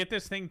get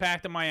this thing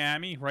back to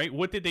Miami, right?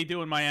 What did they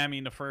do in Miami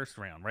in the first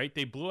round? Right,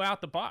 they blew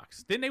out the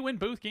Bucks. Didn't they win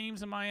both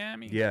games in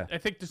Miami? Yeah, I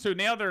think so.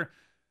 Now they're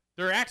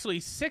actually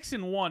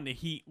 6-1. The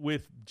Heat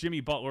with Jimmy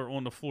Butler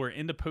on the floor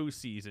in the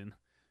postseason.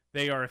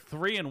 They are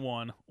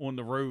 3-1 on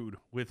the road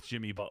with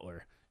Jimmy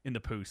Butler in the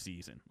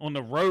postseason. On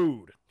the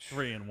road,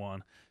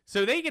 3-1.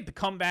 So they get to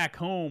come back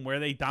home where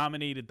they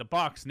dominated the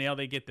Bucks. Now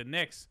they get the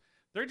Knicks.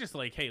 They're just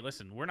like, hey,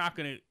 listen, we're not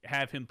going to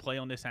have him play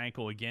on this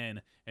ankle again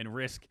and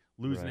risk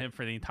losing him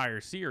for the entire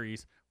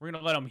series. We're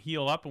going to let him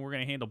heal up, and we're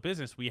going to handle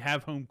business. We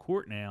have home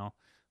court now.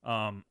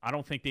 I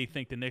don't think they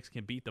think the Knicks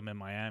can beat them in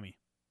Miami.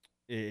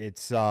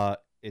 It's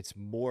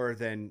more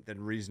than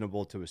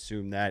reasonable to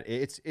assume that.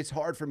 It's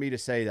hard for me to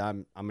say that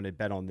I'm going to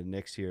bet on the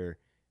Knicks here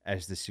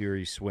as the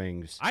series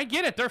swings. I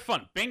get it. They're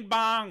fun. Bing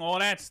bong, all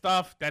that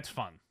stuff. That's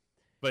fun.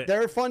 But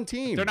they're a fun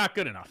team. They're not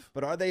good enough.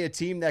 But are they a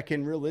team that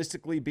can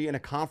realistically be in a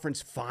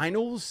conference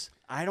finals?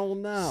 I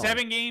don't know.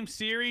 7-game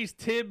series,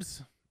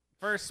 Tibbs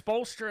versus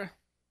Spoelstra.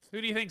 Who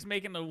do you think's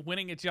making the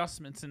winning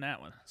adjustments in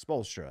that one?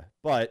 Spoelstra.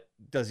 But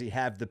does he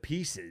have the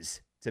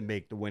pieces to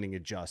make the winning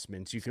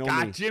adjustments?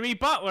 Got Jimmy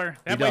Butler.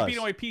 That might be the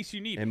only piece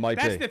you need.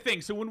 That's the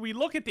thing. So when we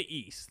look at the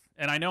East,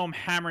 and I know I'm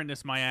hammering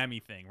this Miami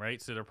thing,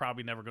 right? So they're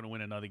probably never going to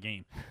win another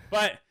game.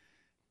 But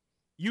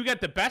you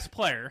get the best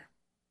player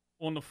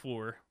on the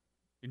floor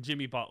in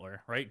Jimmy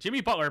Butler, right? Jimmy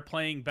Butler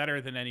playing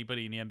better than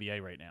anybody in the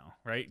NBA right now,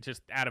 right?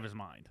 Just out of his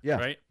mind,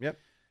 right? Yep.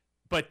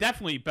 But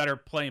definitely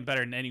playing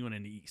better than anyone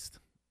in the East.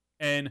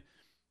 And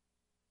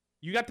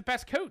you got the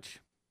best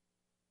coach.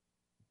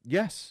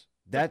 Yes.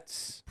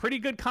 That's pretty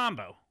good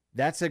combo.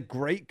 That's a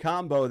great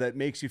combo that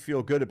makes you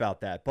feel good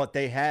about that. But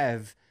they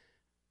have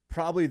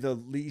probably the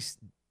least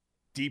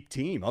deep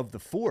team of the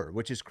 4,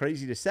 which is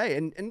crazy to say.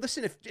 And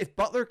listen, if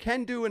Butler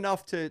can do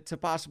enough to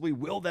possibly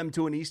will them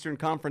to an Eastern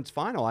Conference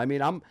final, I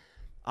mean,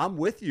 I'm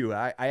with you.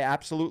 I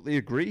absolutely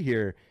agree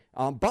here.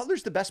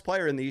 Butler's the best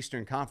player in the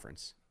Eastern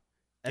Conference.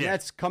 And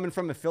that's coming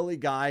from a Philly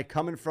guy,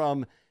 coming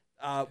from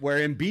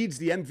where Embiid's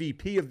the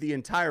MVP of the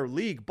entire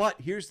league. But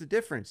here's the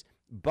difference.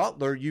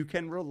 Butler, you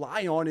can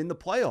rely on in the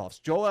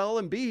playoffs.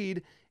 Joel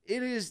Embiid,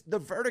 the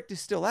verdict is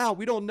still out.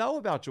 We don't know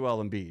about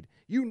Joel Embiid.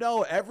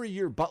 Every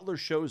year Butler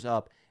shows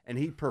up and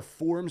he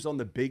performs on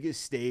the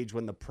biggest stage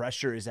when the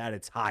pressure is at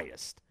its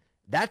highest.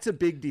 That's a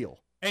big deal.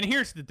 And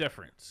here's the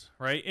difference,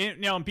 right?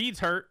 Now, Embiid's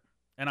hurt,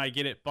 and I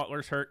get it.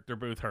 Butler's hurt. They're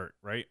both hurt,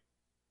 right?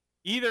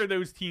 Either of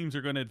those teams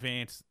are going to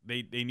advance.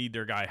 They need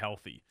their guy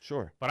healthy.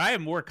 Sure. But I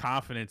have more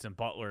confidence in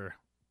Butler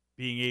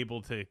being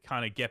able to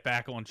kind of get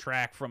back on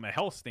track from a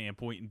health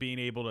standpoint and being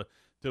able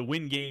to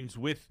win games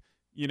with,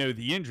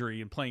 the injury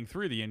and playing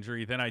through the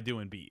injury than I do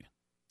Embiid.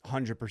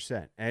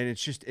 100%. And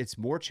it's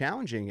more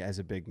challenging as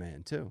a big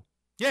man, too.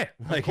 Yeah,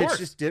 like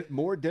it's just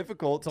more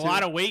difficult. It's a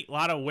lot of weight, a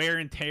lot of wear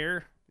and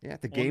tear. Yeah,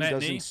 the game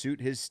doesn't suit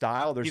his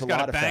style. There's He's a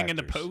got lot of bang factors. In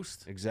the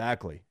post.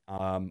 Exactly.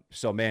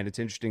 So, man, it's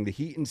interesting. The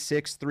Heat in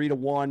 6,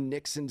 3-1.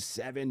 Knicks in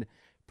 7,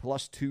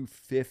 plus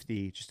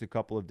 250. Just a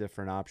couple of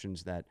different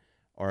options that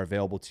are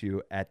available to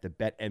you at the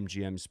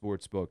BetMGM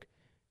Sportsbook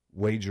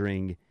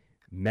wagering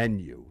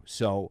menu.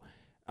 So,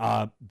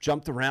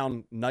 jumped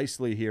around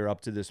nicely here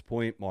up to this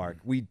point, Mark.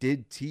 We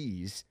did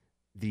tease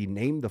the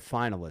Name the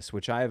Finalists,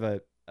 which I have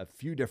a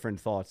few different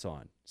thoughts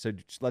on. So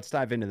let's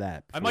dive into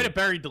that. I might have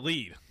buried the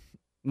lead.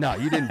 No,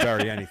 you didn't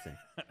bury anything.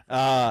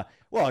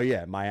 Well,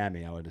 yeah,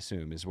 Miami, I would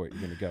assume, is what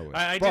you're going to go with.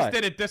 I just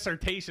did a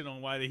dissertation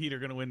on why the Heat are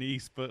going to win the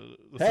East, but so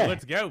Hey,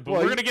 let's go. But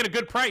well, we're going to get a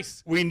good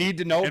price. We need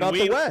to know And about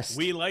the West.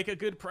 We like a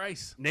good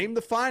price. Name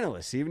the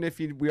finalists, even if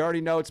we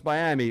already know it's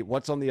Miami.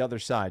 What's on the other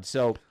side?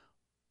 So,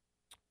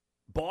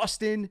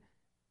 Boston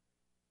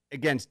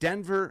against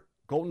Denver,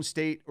 Golden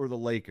State, or the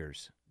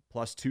Lakers,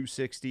 plus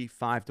 260,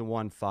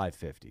 5-1,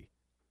 550.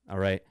 All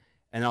right,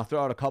 and I'll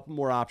throw out a couple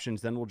more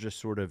options. Then we'll just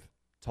sort of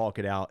talk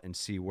it out and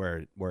see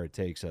where it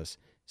takes us.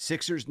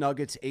 Sixers,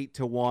 Nuggets,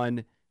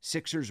 8-1.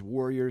 Sixers,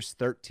 Warriors,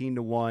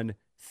 13-1.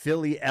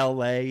 Philly,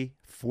 LA,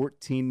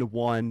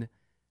 14-1.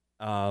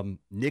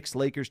 Knicks,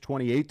 Lakers,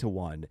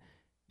 28-1.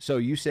 So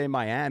you say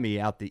Miami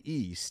out the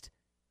East.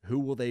 Who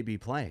will they be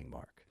playing,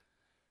 Mark?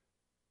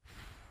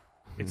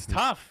 It's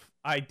tough.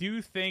 I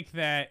do think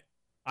that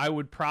I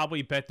would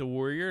probably bet the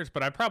Warriors,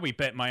 but I'd probably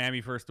bet Miami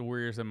versus the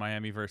Warriors and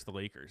Miami versus the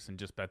Lakers and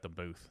just bet them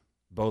both.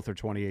 Both are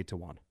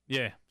 28-1.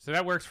 Yeah, so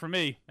that works for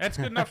me. That's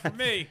good enough for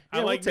me. Yeah,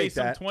 I like we'll me take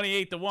some that.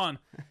 28-1.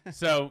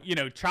 So,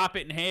 chop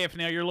it in half.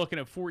 Now you're looking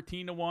at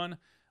 14-1.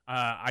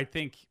 I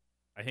think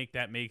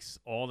that makes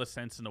all the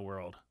sense in the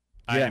world.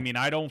 Yeah. I mean,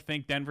 I don't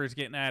think Denver's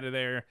getting out of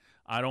there.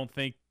 I don't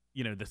think,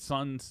 the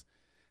Suns,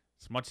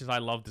 as much as I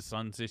love the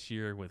Suns this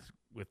year with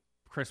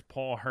Chris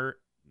Paul hurt,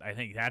 I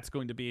think that's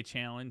going to be a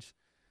challenge.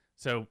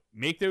 So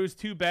make those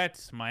two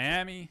bets.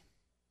 Miami.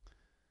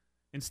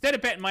 Instead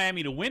of betting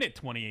Miami to win it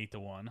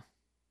 28-1.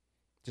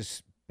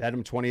 Just bet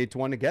them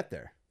 28-1 to get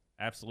there.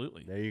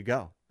 Absolutely. There you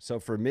go. So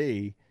for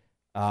me,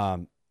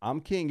 I'm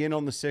keying in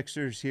on the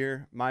Sixers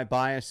here. My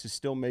bias is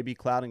still maybe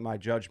clouding my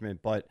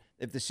judgment, but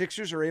if the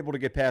Sixers are able to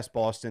get past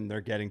Boston,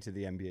 they're getting to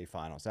the NBA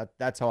Finals.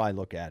 That's how I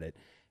look at it.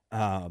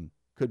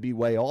 Could be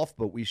way off,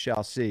 but we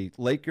shall see.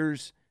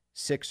 Lakers,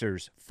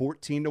 Sixers,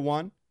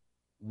 14-1.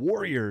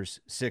 Warriors,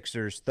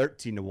 Sixers,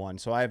 13-1.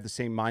 So I have the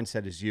same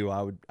mindset as you.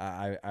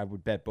 I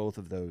would bet both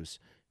of those.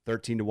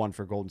 13-1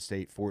 for Golden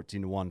State,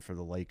 14-1 for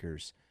the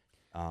Lakers.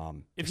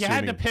 If you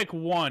had to pick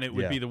one, it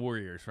would be the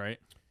Warriors, right?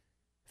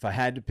 If I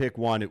had to pick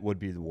one, it would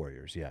be the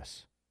Warriors,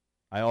 yes.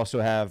 I also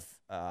have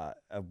a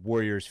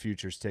Warriors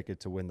futures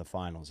ticket to win the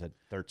finals at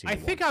 13-1. I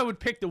think I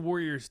would pick the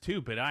Warriors too,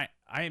 but I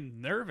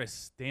am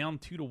nervous down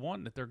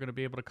 2-1 that they're going to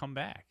be able to come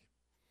back.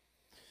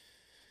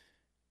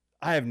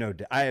 I have no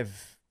doubt.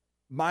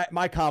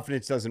 My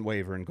confidence doesn't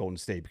waver in Golden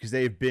State because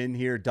they've been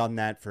here, done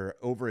that for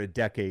over a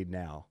decade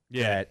now.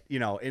 Yeah.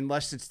 That,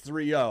 unless it's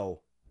 3-0,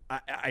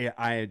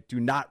 I do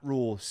not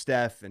rule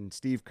Steph and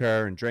Steve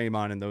Kerr and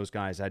Draymond and those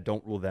guys. I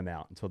don't rule them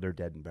out until they're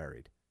dead and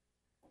buried.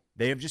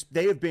 They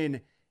have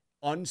been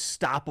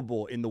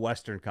unstoppable in the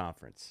Western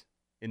Conference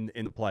in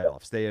the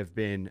playoffs. They have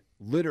been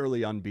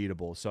literally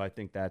unbeatable. So I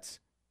think that's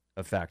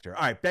a factor.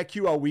 All right,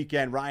 BetQL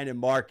weekend. Ryan and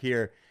Mark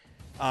here.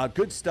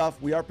 Good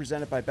stuff. We are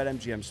presented by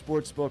BetMGM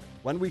Sportsbook.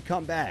 When we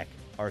come back,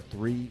 our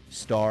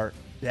 3-star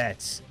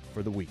bets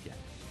for the weekend.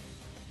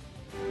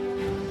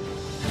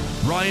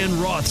 Ryan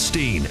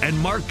Rothstein and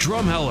Mark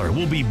Drumheller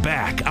will be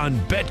back on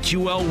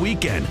BetQL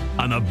Weekend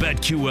on the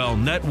BetQL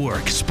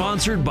Network,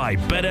 sponsored by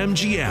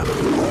BetMGM.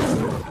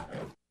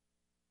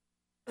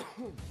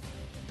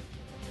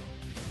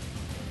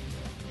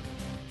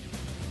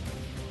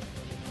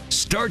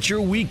 Start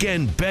your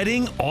weekend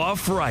betting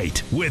off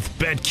right with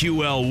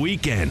BetQL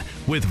Weekend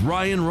with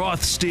Ryan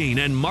Rothstein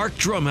and Mark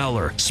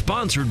Drumheller,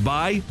 sponsored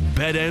by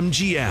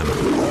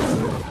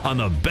BetMGM on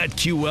the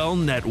BetQL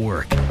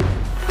Network.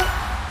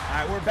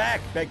 All right, we're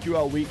back.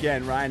 BetQL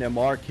Weekend. Ryan and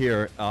Mark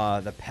here.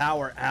 The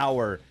Power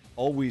Hour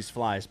always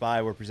flies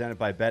by. We're presented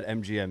by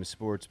BetMGM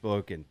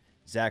Sportsbook, and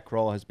Zach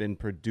Kroll has been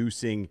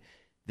producing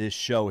this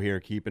show here,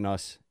 keeping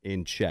us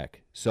in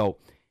check. So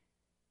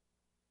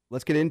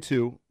let's get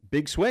into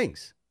big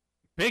swings.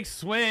 Big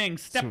swing.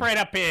 Step right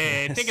up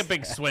here. Take a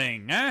big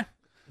swing, huh?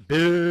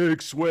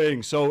 Big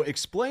swing. So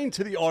explain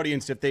to the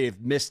audience, if they have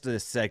missed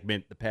this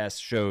segment, the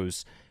past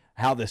shows,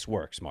 how this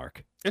works,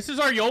 Mark. This is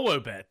our YOLO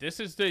bet. This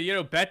is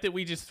the bet that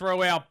we just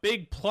throw out.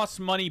 Big plus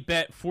money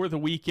bet for the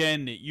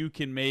weekend that you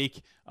can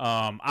make.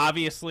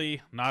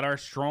 Obviously, not our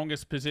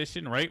strongest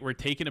position, right? We're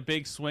taking a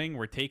big swing.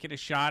 We're taking a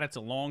shot. It's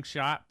a long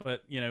shot,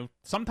 but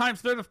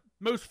sometimes they're the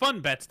most fun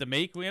bets to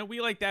make.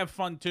 We like to have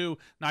fun too,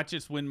 not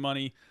just win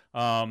money.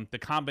 The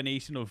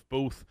combination of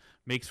both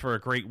makes for a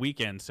great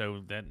weekend.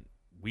 So then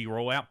we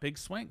roll out big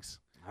swings.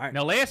 All right.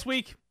 Now, last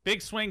week,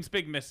 big swings,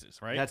 big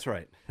misses, right? That's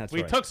right.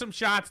 We took some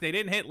shots. They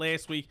didn't hit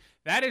last week.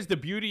 That is the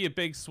beauty of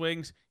big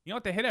swings. You don't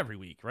have to hit every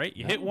week, right?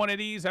 You hit one of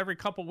these every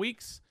couple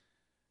weeks.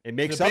 It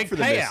makes It's a up big for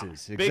the payout.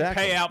 misses. Big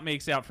Exactly. payout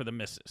makes out for the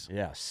misses.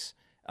 Yes.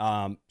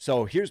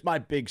 So here's my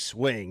big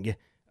swing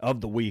of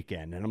the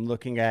weekend, and I'm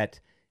looking at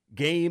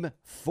Game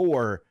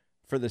 4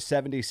 for the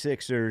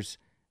 76ers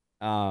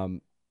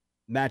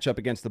matchup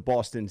against the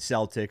Boston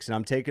Celtics, and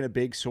I'm taking a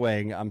big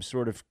swing. I'm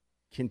sort of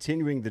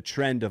continuing the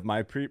trend of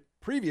my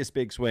previous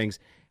big swings.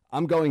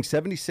 I'm going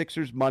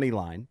 76ers money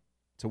line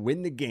to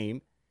win the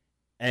game,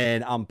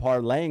 and I'm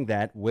parlaying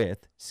that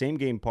with same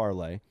game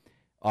parlay.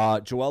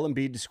 Joel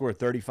Embiid to score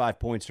 35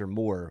 points or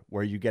more,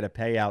 where you get a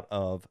payout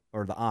of,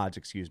 or the odds,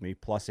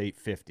 plus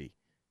 850.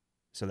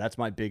 So that's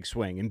my big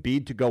swing.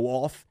 Embiid to go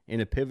off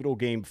in a pivotal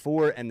Game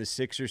 4 and the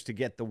Sixers to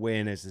get the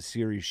win as the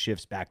series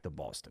shifts back to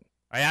Boston.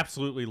 I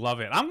absolutely love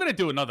it. I'm gonna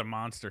do another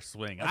monster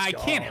swing. I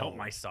can't help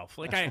myself.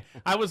 Like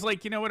I was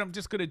like, you know what? I'm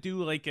just gonna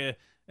do like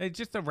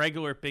just a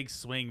regular big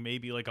swing,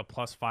 maybe like a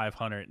plus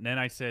 500. And then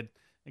I said,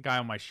 the guy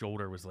on my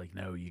shoulder was like,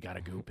 no, you got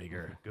to go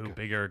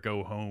bigger,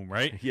 go home,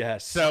 right?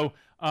 Yes. So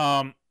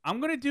I'm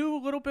gonna do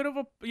a little bit of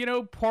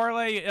a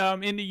parlay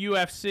in the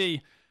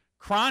UFC.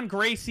 Kron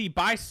Gracie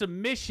by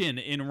submission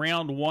in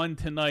round 1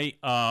 tonight.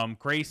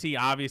 Gracie,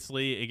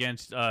 obviously,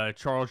 against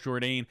Charles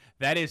Jourdain.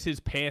 That is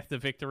his path to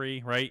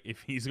victory, right?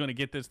 If he's going to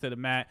get this to the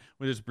mat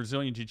with his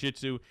Brazilian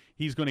Jiu-Jitsu,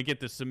 he's going to get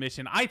the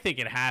submission. I think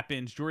it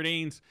happens.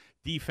 Jourdain's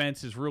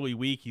defense is really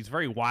weak. He's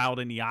very wild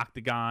in the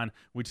octagon,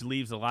 which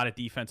leaves a lot of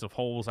defensive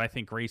holes. I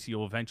think Gracie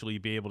will eventually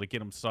be able to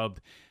get him subbed.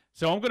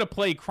 So I'm going to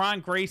play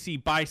Kron Gracie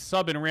by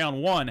sub in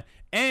round 1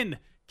 and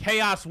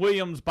Chaos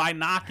Williams by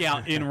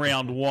knockout in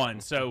round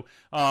 1. So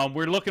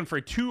we're looking for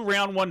 2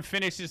 round 1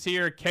 finishes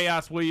here.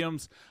 Chaos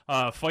Williams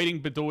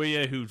fighting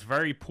Bedoya, who's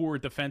very poor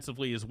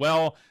defensively as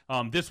well.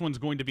 This one's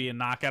going to be a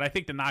knockout. I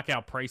think the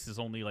knockout price is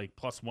only like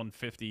plus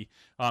 150.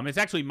 It's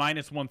actually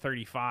minus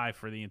 135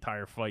 for the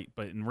entire fight,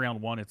 but in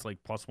round 1 it's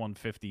like plus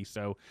 150.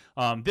 So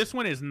this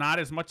one is not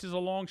as much as a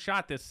long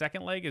shot, this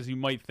second leg, as you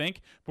might think.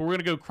 But we're going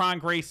to go Kron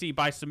Gracie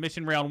by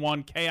submission round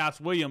 1,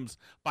 Chaos Williams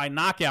by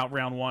knockout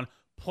round 1.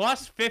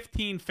 Plus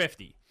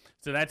 1550.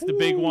 So that's the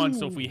big one.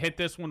 So if we hit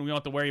this one, we don't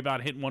have to worry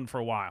about hitting one for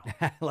a while.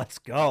 Let's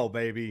go,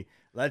 baby.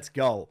 Let's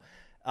go.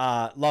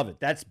 Love it.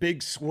 That's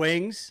big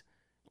swings.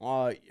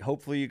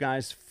 Hopefully you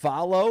guys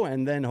follow,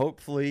 and then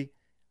hopefully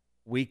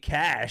we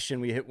cash and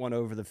we hit one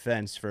over the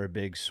fence for a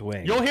big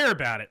swing. You'll hear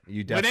about it.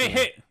 You definitely. When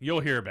they hit, you'll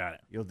hear about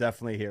it. You'll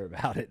definitely hear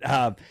about it.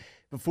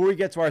 Before we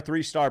get to our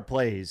 3-star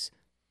plays,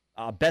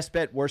 best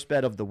bet, worst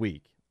bet of the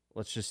week.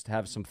 Let's just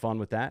have some fun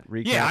with that.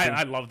 Recapping. Yeah,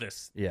 I love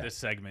this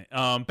segment.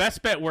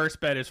 Best bet, worst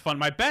bet is fun.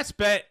 My best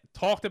bet,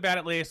 talked about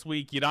it last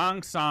week,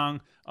 Song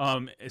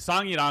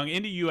Yadong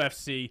in the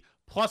UFC,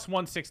 plus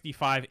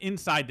 165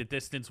 inside the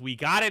distance. We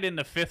got it in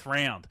the 5th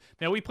round.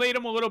 Now, we played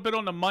him a little bit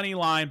on the money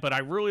line, but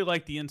I really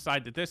like the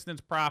inside the distance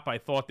prop. I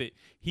thought that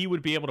he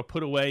would be able to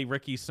put away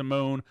Ricky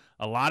Simone.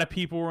 A lot of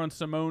people were on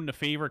Simone, the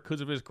favorite,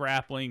 because of his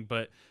grappling,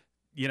 but,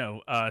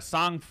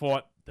 Song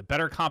fought the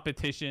better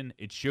competition.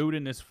 It showed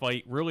in this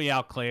fight, really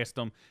outclassed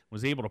him,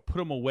 was able to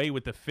put him away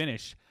with the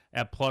finish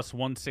at plus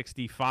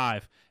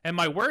 165. And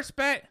my worst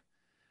bet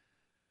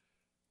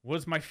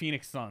was my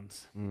Phoenix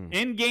Suns.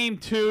 In game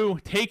 2,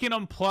 taking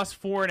them plus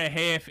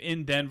 4.5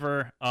 in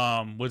Denver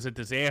was a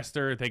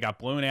disaster. They got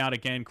blown out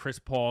again. Chris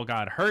Paul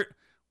got hurt.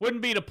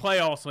 Wouldn't be the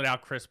playoffs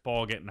without Chris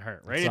Paul getting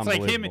hurt, right? It's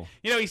like him,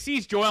 he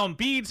sees Joel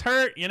Embiid's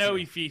hurt,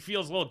 he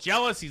feels a little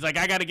jealous. He's like,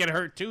 I got to get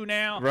hurt too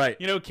now. Right.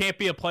 Can't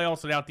be a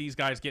playoffs without these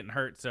guys getting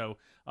hurt. So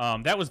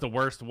that was the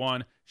worst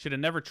one. Should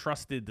have never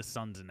trusted the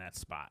Suns in that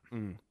spot.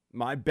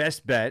 My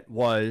best bet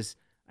was,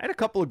 I had a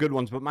couple of good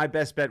ones, but my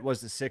best bet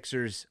was the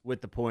Sixers with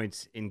the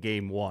points in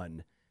game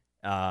 1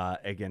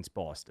 against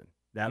Boston.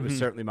 That was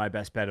certainly my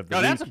best bet of the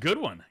week. That's a good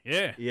one.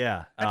 Yeah.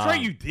 Yeah. That's right,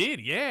 you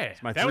did. Yeah.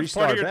 That was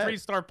part of your bet.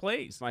 3-star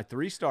plays. It's my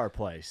 3-star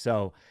play.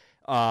 So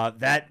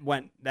that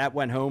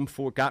went home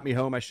got me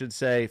home, I should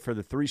say, for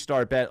the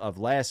 3-star bet of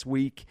last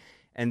week.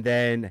 And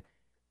then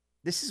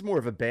this is more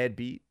of a bad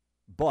beat,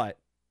 but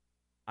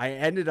I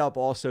ended up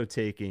also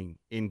taking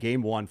in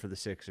game 1 for the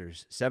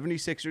Sixers,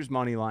 76ers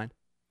money line,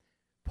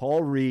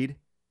 Paul Reed,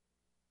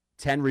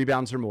 10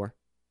 rebounds or more.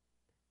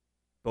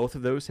 Both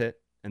of those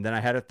hit. And then I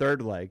had a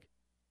third leg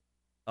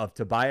of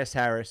Tobias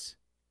Harris,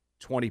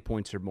 20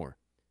 points or more.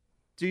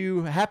 Do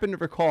you happen to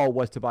recall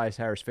what Tobias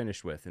Harris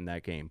finished with in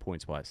that game,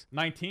 points-wise?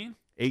 19?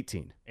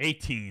 18.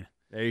 18.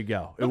 There you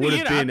go. It would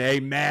have been a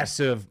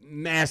massive,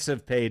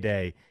 massive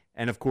payday.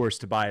 And, of course,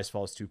 Tobias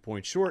falls 2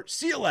 points short.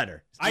 See you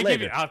later. I'll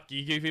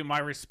give you my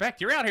respect.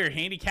 You're out here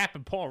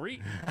handicapping Paul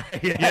Reed.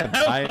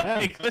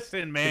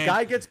 Listen, man. The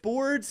guy gets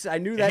boards. I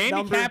knew that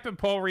number. Handicapping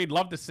Paul Reed.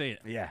 Love to see it.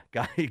 Yeah,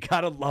 you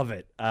got to love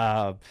it.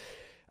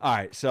 All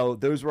right, so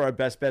those were our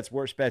best bets,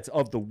 worst bets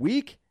of the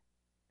week.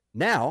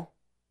 Now,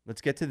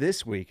 let's get to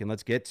this week, and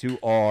let's get to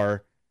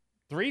our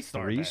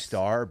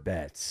 3-star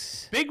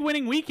bets. Big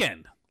winning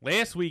weekend.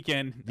 Last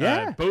weekend,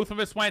 yeah. Both of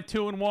us went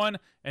 2-1,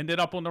 ended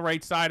up on the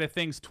right side of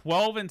things,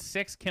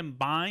 12-6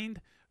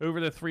 combined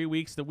over the 3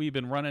 weeks that we've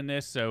been running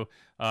this. So,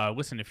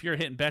 listen, if you're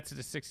hitting bets at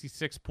a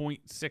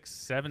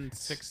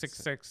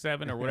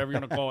 66.676667 or whatever you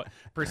want to call it,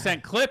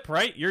 percent clip,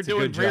 right? You're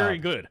doing very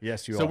good.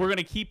 Yes, you are. So we're going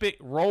to keep it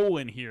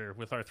rolling here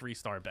with our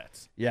 3-star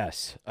bets.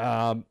 Yes.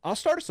 I'll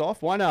start us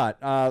off. Why not?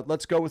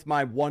 Let's go with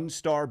my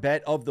 1-star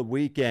bet of the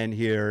weekend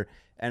here.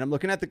 And I'm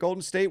looking at the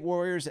Golden State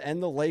Warriors and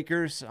the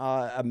Lakers,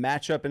 a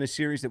matchup in a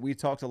series that we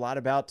talked a lot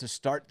about to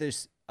start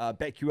this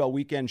BetQL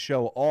weekend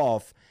show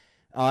off.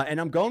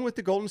 And I'm going with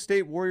the Golden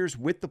State Warriors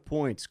with the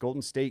points.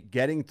 Golden State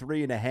getting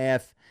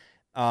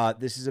 3.5.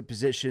 This is a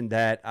position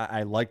that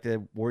I like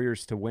the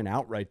Warriors to win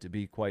outright, to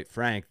be quite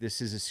frank.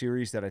 This is a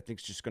series that I think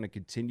is just going to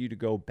continue to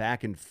go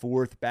back and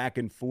forth,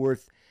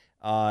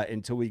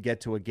 until we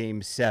get to a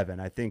Game 7.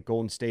 I think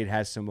Golden State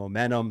has some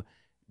momentum.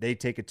 They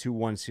take a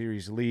 2-1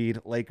 series lead.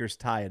 Lakers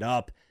tie it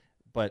up,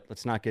 but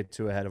let's not get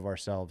too ahead of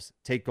ourselves.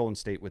 Take Golden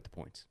State with the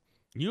points.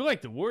 You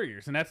like the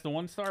Warriors, and that's the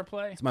 1-star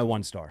play? It's my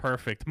 1-star.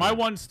 Perfect. My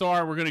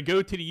 1-star, we're going to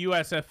go to the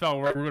USFL,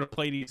 where we're going to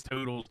play these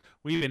totals.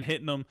 We've been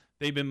hitting them.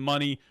 They've been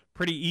money.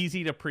 Pretty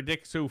easy to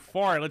predict so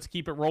far. Let's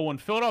keep it rolling.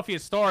 Philadelphia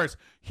Stars,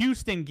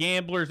 Houston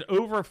Gamblers,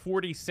 over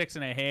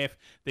 46.5.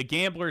 The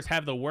Gamblers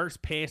have the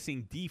worst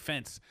passing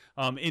defense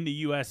in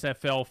the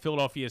USFL.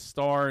 Philadelphia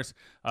Stars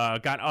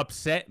got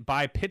upset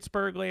by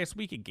Pittsburgh last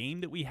week, a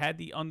game that we had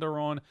the under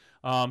on.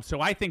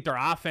 So I think their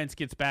offense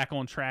gets back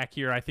on track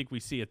here. I think we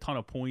see a ton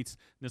of points.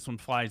 This one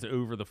flies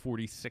over the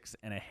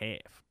 46.5.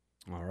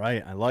 All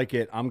right, I like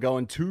it. I'm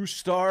going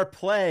 2-star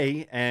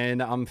play,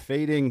 and I'm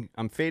fading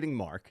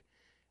Mark.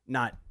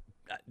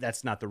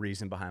 That's not the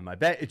reason behind my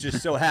bet. It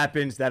just so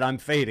happens that I'm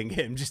fading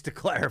him, just to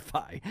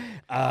clarify.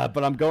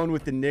 But I'm going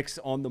with the Knicks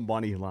on the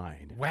money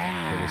line.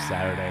 Wow. For the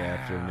Saturday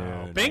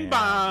afternoon. Bing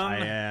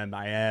bong.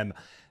 I am.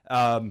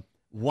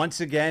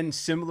 Once again,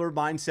 similar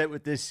mindset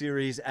with this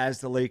series as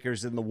the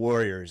Lakers and the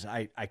Warriors.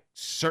 I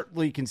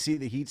certainly can see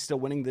the Heat still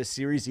winning this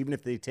series, even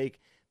if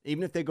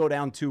they go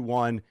down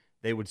 2-1,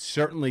 they would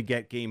certainly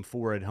get game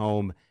 4 at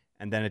home,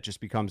 and then it just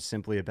becomes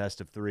simply a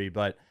best of 3.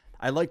 But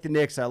I like the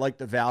Knicks. I like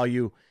the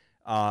value.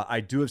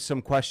 I do have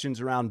some questions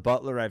around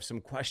Butler. I have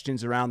some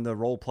questions around the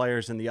role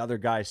players and the other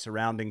guys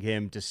surrounding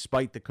him,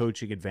 despite the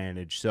coaching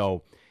advantage.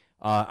 So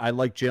I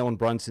like Jalen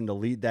Brunson to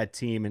lead that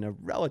team in a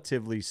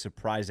relatively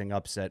surprising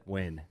upset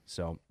win.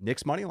 So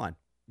Knicks money line.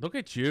 Look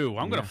at you.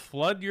 I'm going to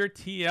flood your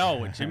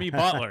TL with Jimmy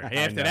Butler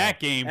after that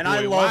game. And boy,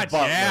 I love watch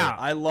Butler. out.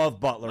 I love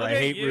Butler. Look I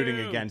hate you,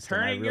 rooting against him. I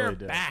turning really your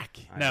do. back.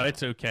 I No, know.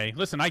 it's okay.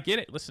 Listen, I get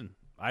it. Listen,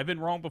 I've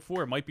been wrong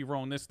before. It might be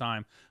wrong this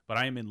time, but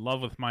I am in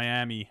love with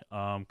Miami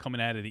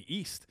coming out of the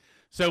East.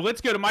 So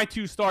let's go to my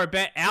 2-star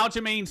bet.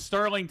 Aljamain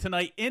Sterling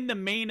tonight in the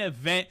main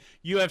event,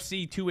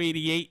 UFC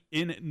 288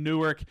 in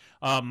Newark,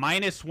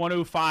 minus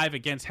 105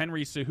 against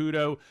Henry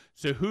Cejudo.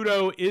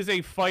 Cejudo is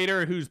a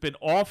fighter who's been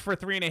off for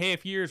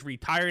 3.5 years,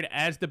 retired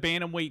as the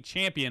bantamweight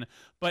champion,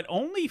 but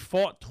only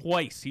fought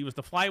twice. He was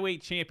the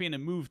flyweight champion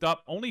and moved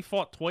up, only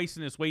fought twice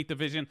in his weight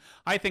division.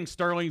 I think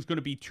Sterling's going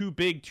to be too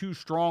big, too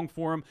strong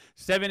for him.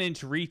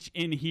 7-inch reach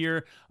in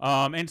here.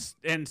 And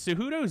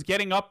Cejudo's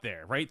getting up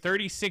there, right?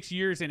 36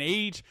 years in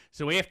age.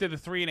 So after the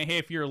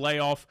 3.5-year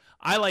layoff,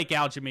 I like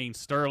Aljamain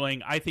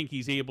Sterling. I think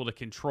he's able to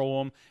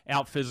control him,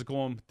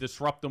 out-physical him,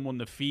 disrupt him on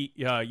the feet,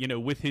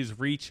 with his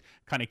reach,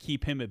 kind of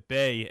keep him at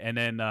bay, and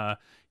then,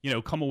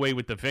 come away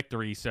with the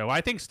victory. So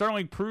I think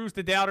Sterling proves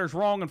the doubters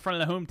wrong in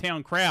front of the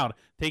hometown crowd.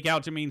 Take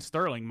Aljamain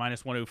Sterling,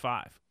 minus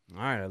 105.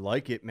 All right, I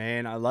like it,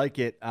 man. I like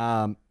it.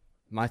 My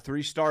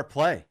 3-star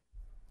play,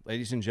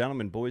 ladies and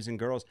gentlemen, boys and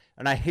girls.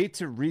 And I hate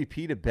to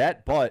repeat a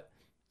bet, but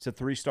it's a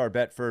 3-star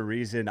bet for a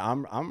reason.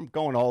 I'm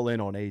going all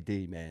in on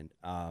AD, man.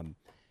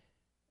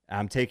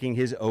 I'm taking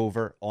his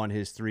over on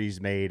his threes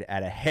made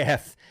at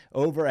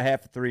over a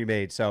half 3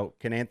 made. So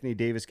can Anthony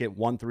Davis get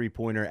 1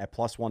 3-pointer at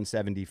plus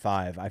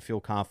 175? I feel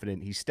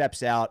confident. He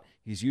steps out.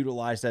 He's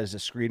utilized as a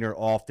screener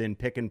often,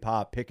 pick and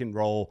pop, pick and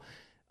roll.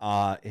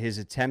 His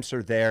attempts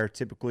are there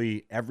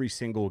typically every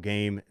single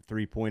game,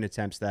 3-point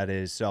attempts, that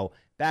is. So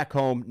back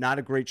home, not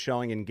a great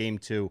showing in game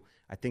 2.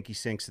 I think he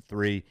sinks a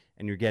 3,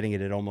 and you're getting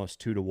it at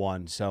almost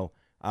 2-1. So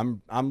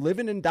I'm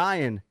living and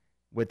dying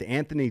with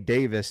Anthony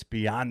Davis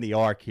beyond the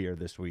arc here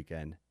this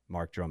weekend.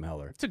 Mark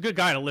Drumheller. It's a good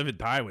guy to live and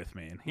die with,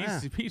 man.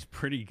 He's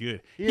pretty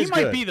good. He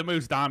might good. be the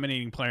most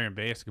dominating player in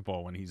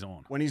basketball when he's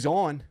on. He's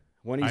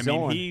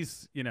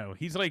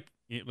like,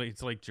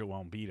 it's like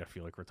Joel Embiid, I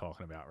feel like we're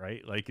talking about,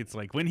 right? Like, it's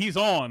like when he's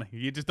on,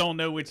 you just don't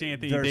know which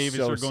Anthony Davis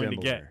are going to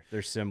get.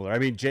 They're similar. I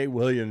mean, Jay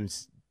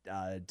Williams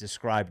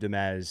described him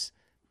as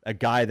a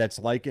guy that's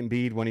like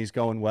Embiid when he's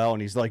going well,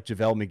 and he's like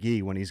JaVale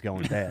McGee when he's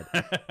going bad.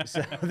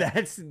 So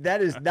that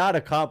is not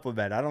a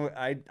compliment.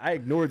 I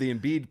ignore the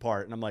Embiid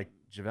part, and I'm like,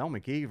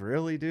 JaVale McGee,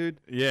 really,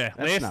 dude? Yeah.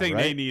 That's Last thing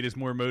right. they need is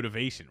more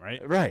motivation,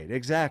 right? Right,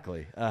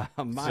 exactly.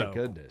 My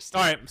goodness.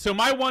 All right, so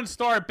my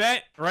 1-star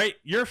bet, right?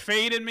 You're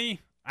fading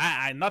me.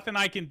 I nothing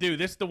I can do.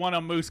 This is the one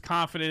I'm most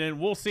confident in.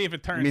 We'll see if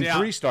it turns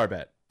out. 3-star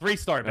bet.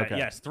 3-star bet, Okay.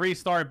 yes.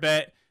 3-star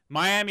bet.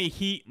 Miami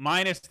Heat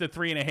minus the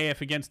 3.5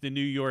 against the New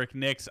York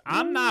Knicks.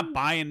 I'm not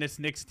buying this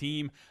Knicks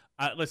team.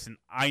 Listen,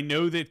 I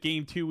know that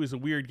game 2 was a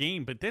weird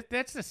game, but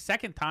that's the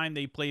second time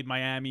they played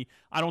Miami.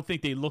 I don't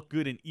think they look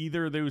good in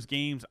either of those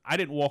games. I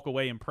didn't walk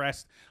away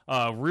impressed.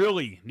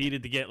 Really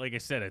needed to get, like I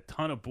said, a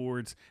ton of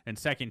boards and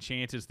second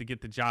chances to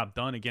get the job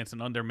done against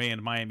an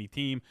undermanned Miami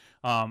team.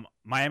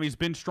 Miami's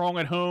been strong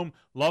at home.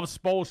 Love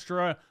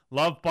Spoelstra.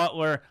 Love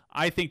Butler.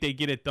 I think they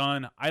get it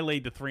done. I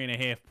laid the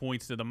 3.5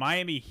 points to the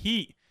Miami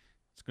Heat.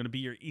 It's going to be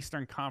your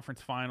Eastern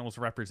Conference Finals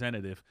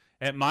representative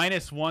at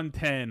minus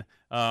 110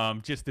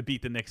 just to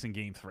beat the Knicks in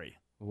game 3.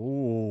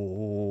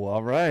 Ooh,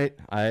 all right.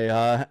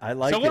 I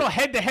like so it. a little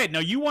head-to-head. Now,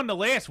 you won the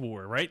last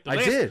war, right? The I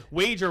last did.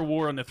 wager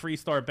war on the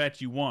 3-star bets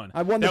you won.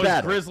 I won the battle.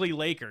 battle. That was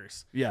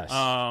Grizzly-Lakers. Yes.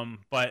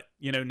 But,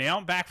 now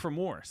I'm back for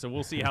more, so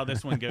we'll see how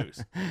this one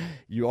goes.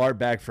 You are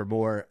back for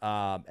more.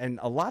 And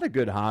a lot of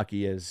good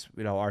hockey as,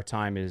 our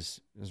time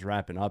is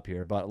wrapping up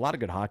here. But a lot of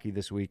good hockey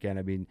this weekend.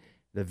 I mean,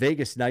 the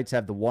Vegas Knights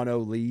have the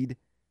 1-0 lead.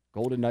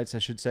 Golden Knights, I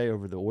should say,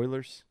 over the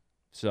Oilers.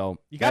 So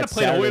you got to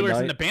play Saturday the Oilers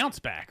night. in the bounce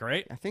back,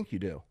 right? I think you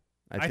do.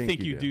 I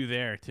think you do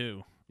there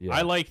too. Yeah.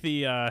 I like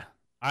the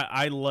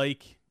I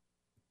like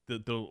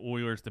the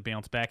Oilers to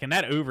bounce back, and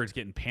that over is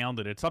getting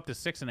pounded. It's up to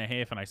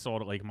 6.5, and I saw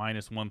it at like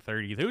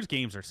 -130. Those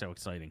games are so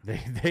exciting.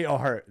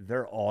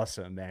 They're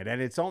awesome, man,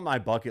 and it's on my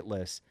bucket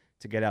list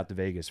to get out to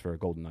Vegas for a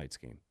Golden Knights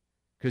game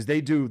because they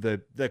do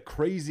the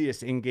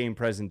craziest in-game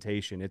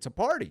presentation. It's a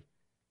party.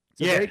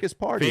 It's a Vegas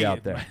party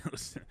out there.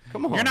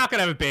 Come on. You're not going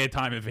to have a bad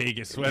time in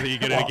Vegas, whether you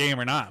go to the game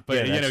or not.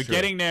 But, that's true.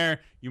 getting there,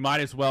 you might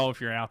as well,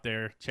 if you're out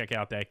there, check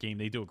out that game.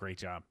 They do a great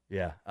job.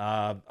 Yeah.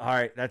 All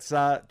right. That's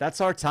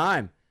our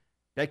time.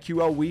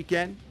 BetQL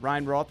Weekend.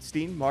 Ryan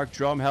Rothstein, Mark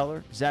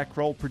Drumheller, Zach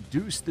Kroll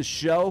produced the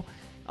show.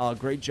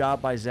 Great job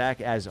by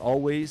Zach, as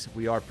always.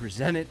 We are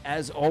presented,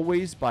 as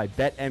always, by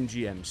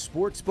BetMGM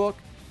Sportsbook.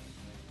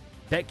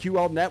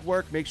 BetQL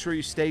Network. Make sure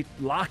you stay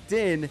locked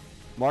in.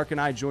 Mark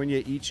and I join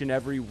you each and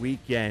every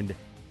weekend.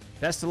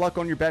 Best of luck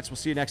on your bets. We'll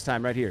see you next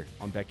time right here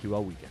on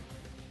BetQL Weekend.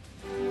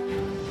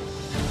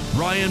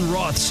 Ryan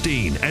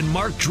Rothstein and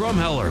Mark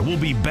Drumheller will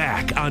be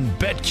back on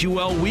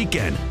BetQL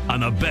Weekend on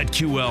the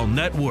BetQL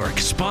Network,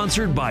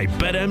 sponsored by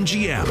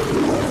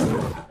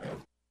BetMGM.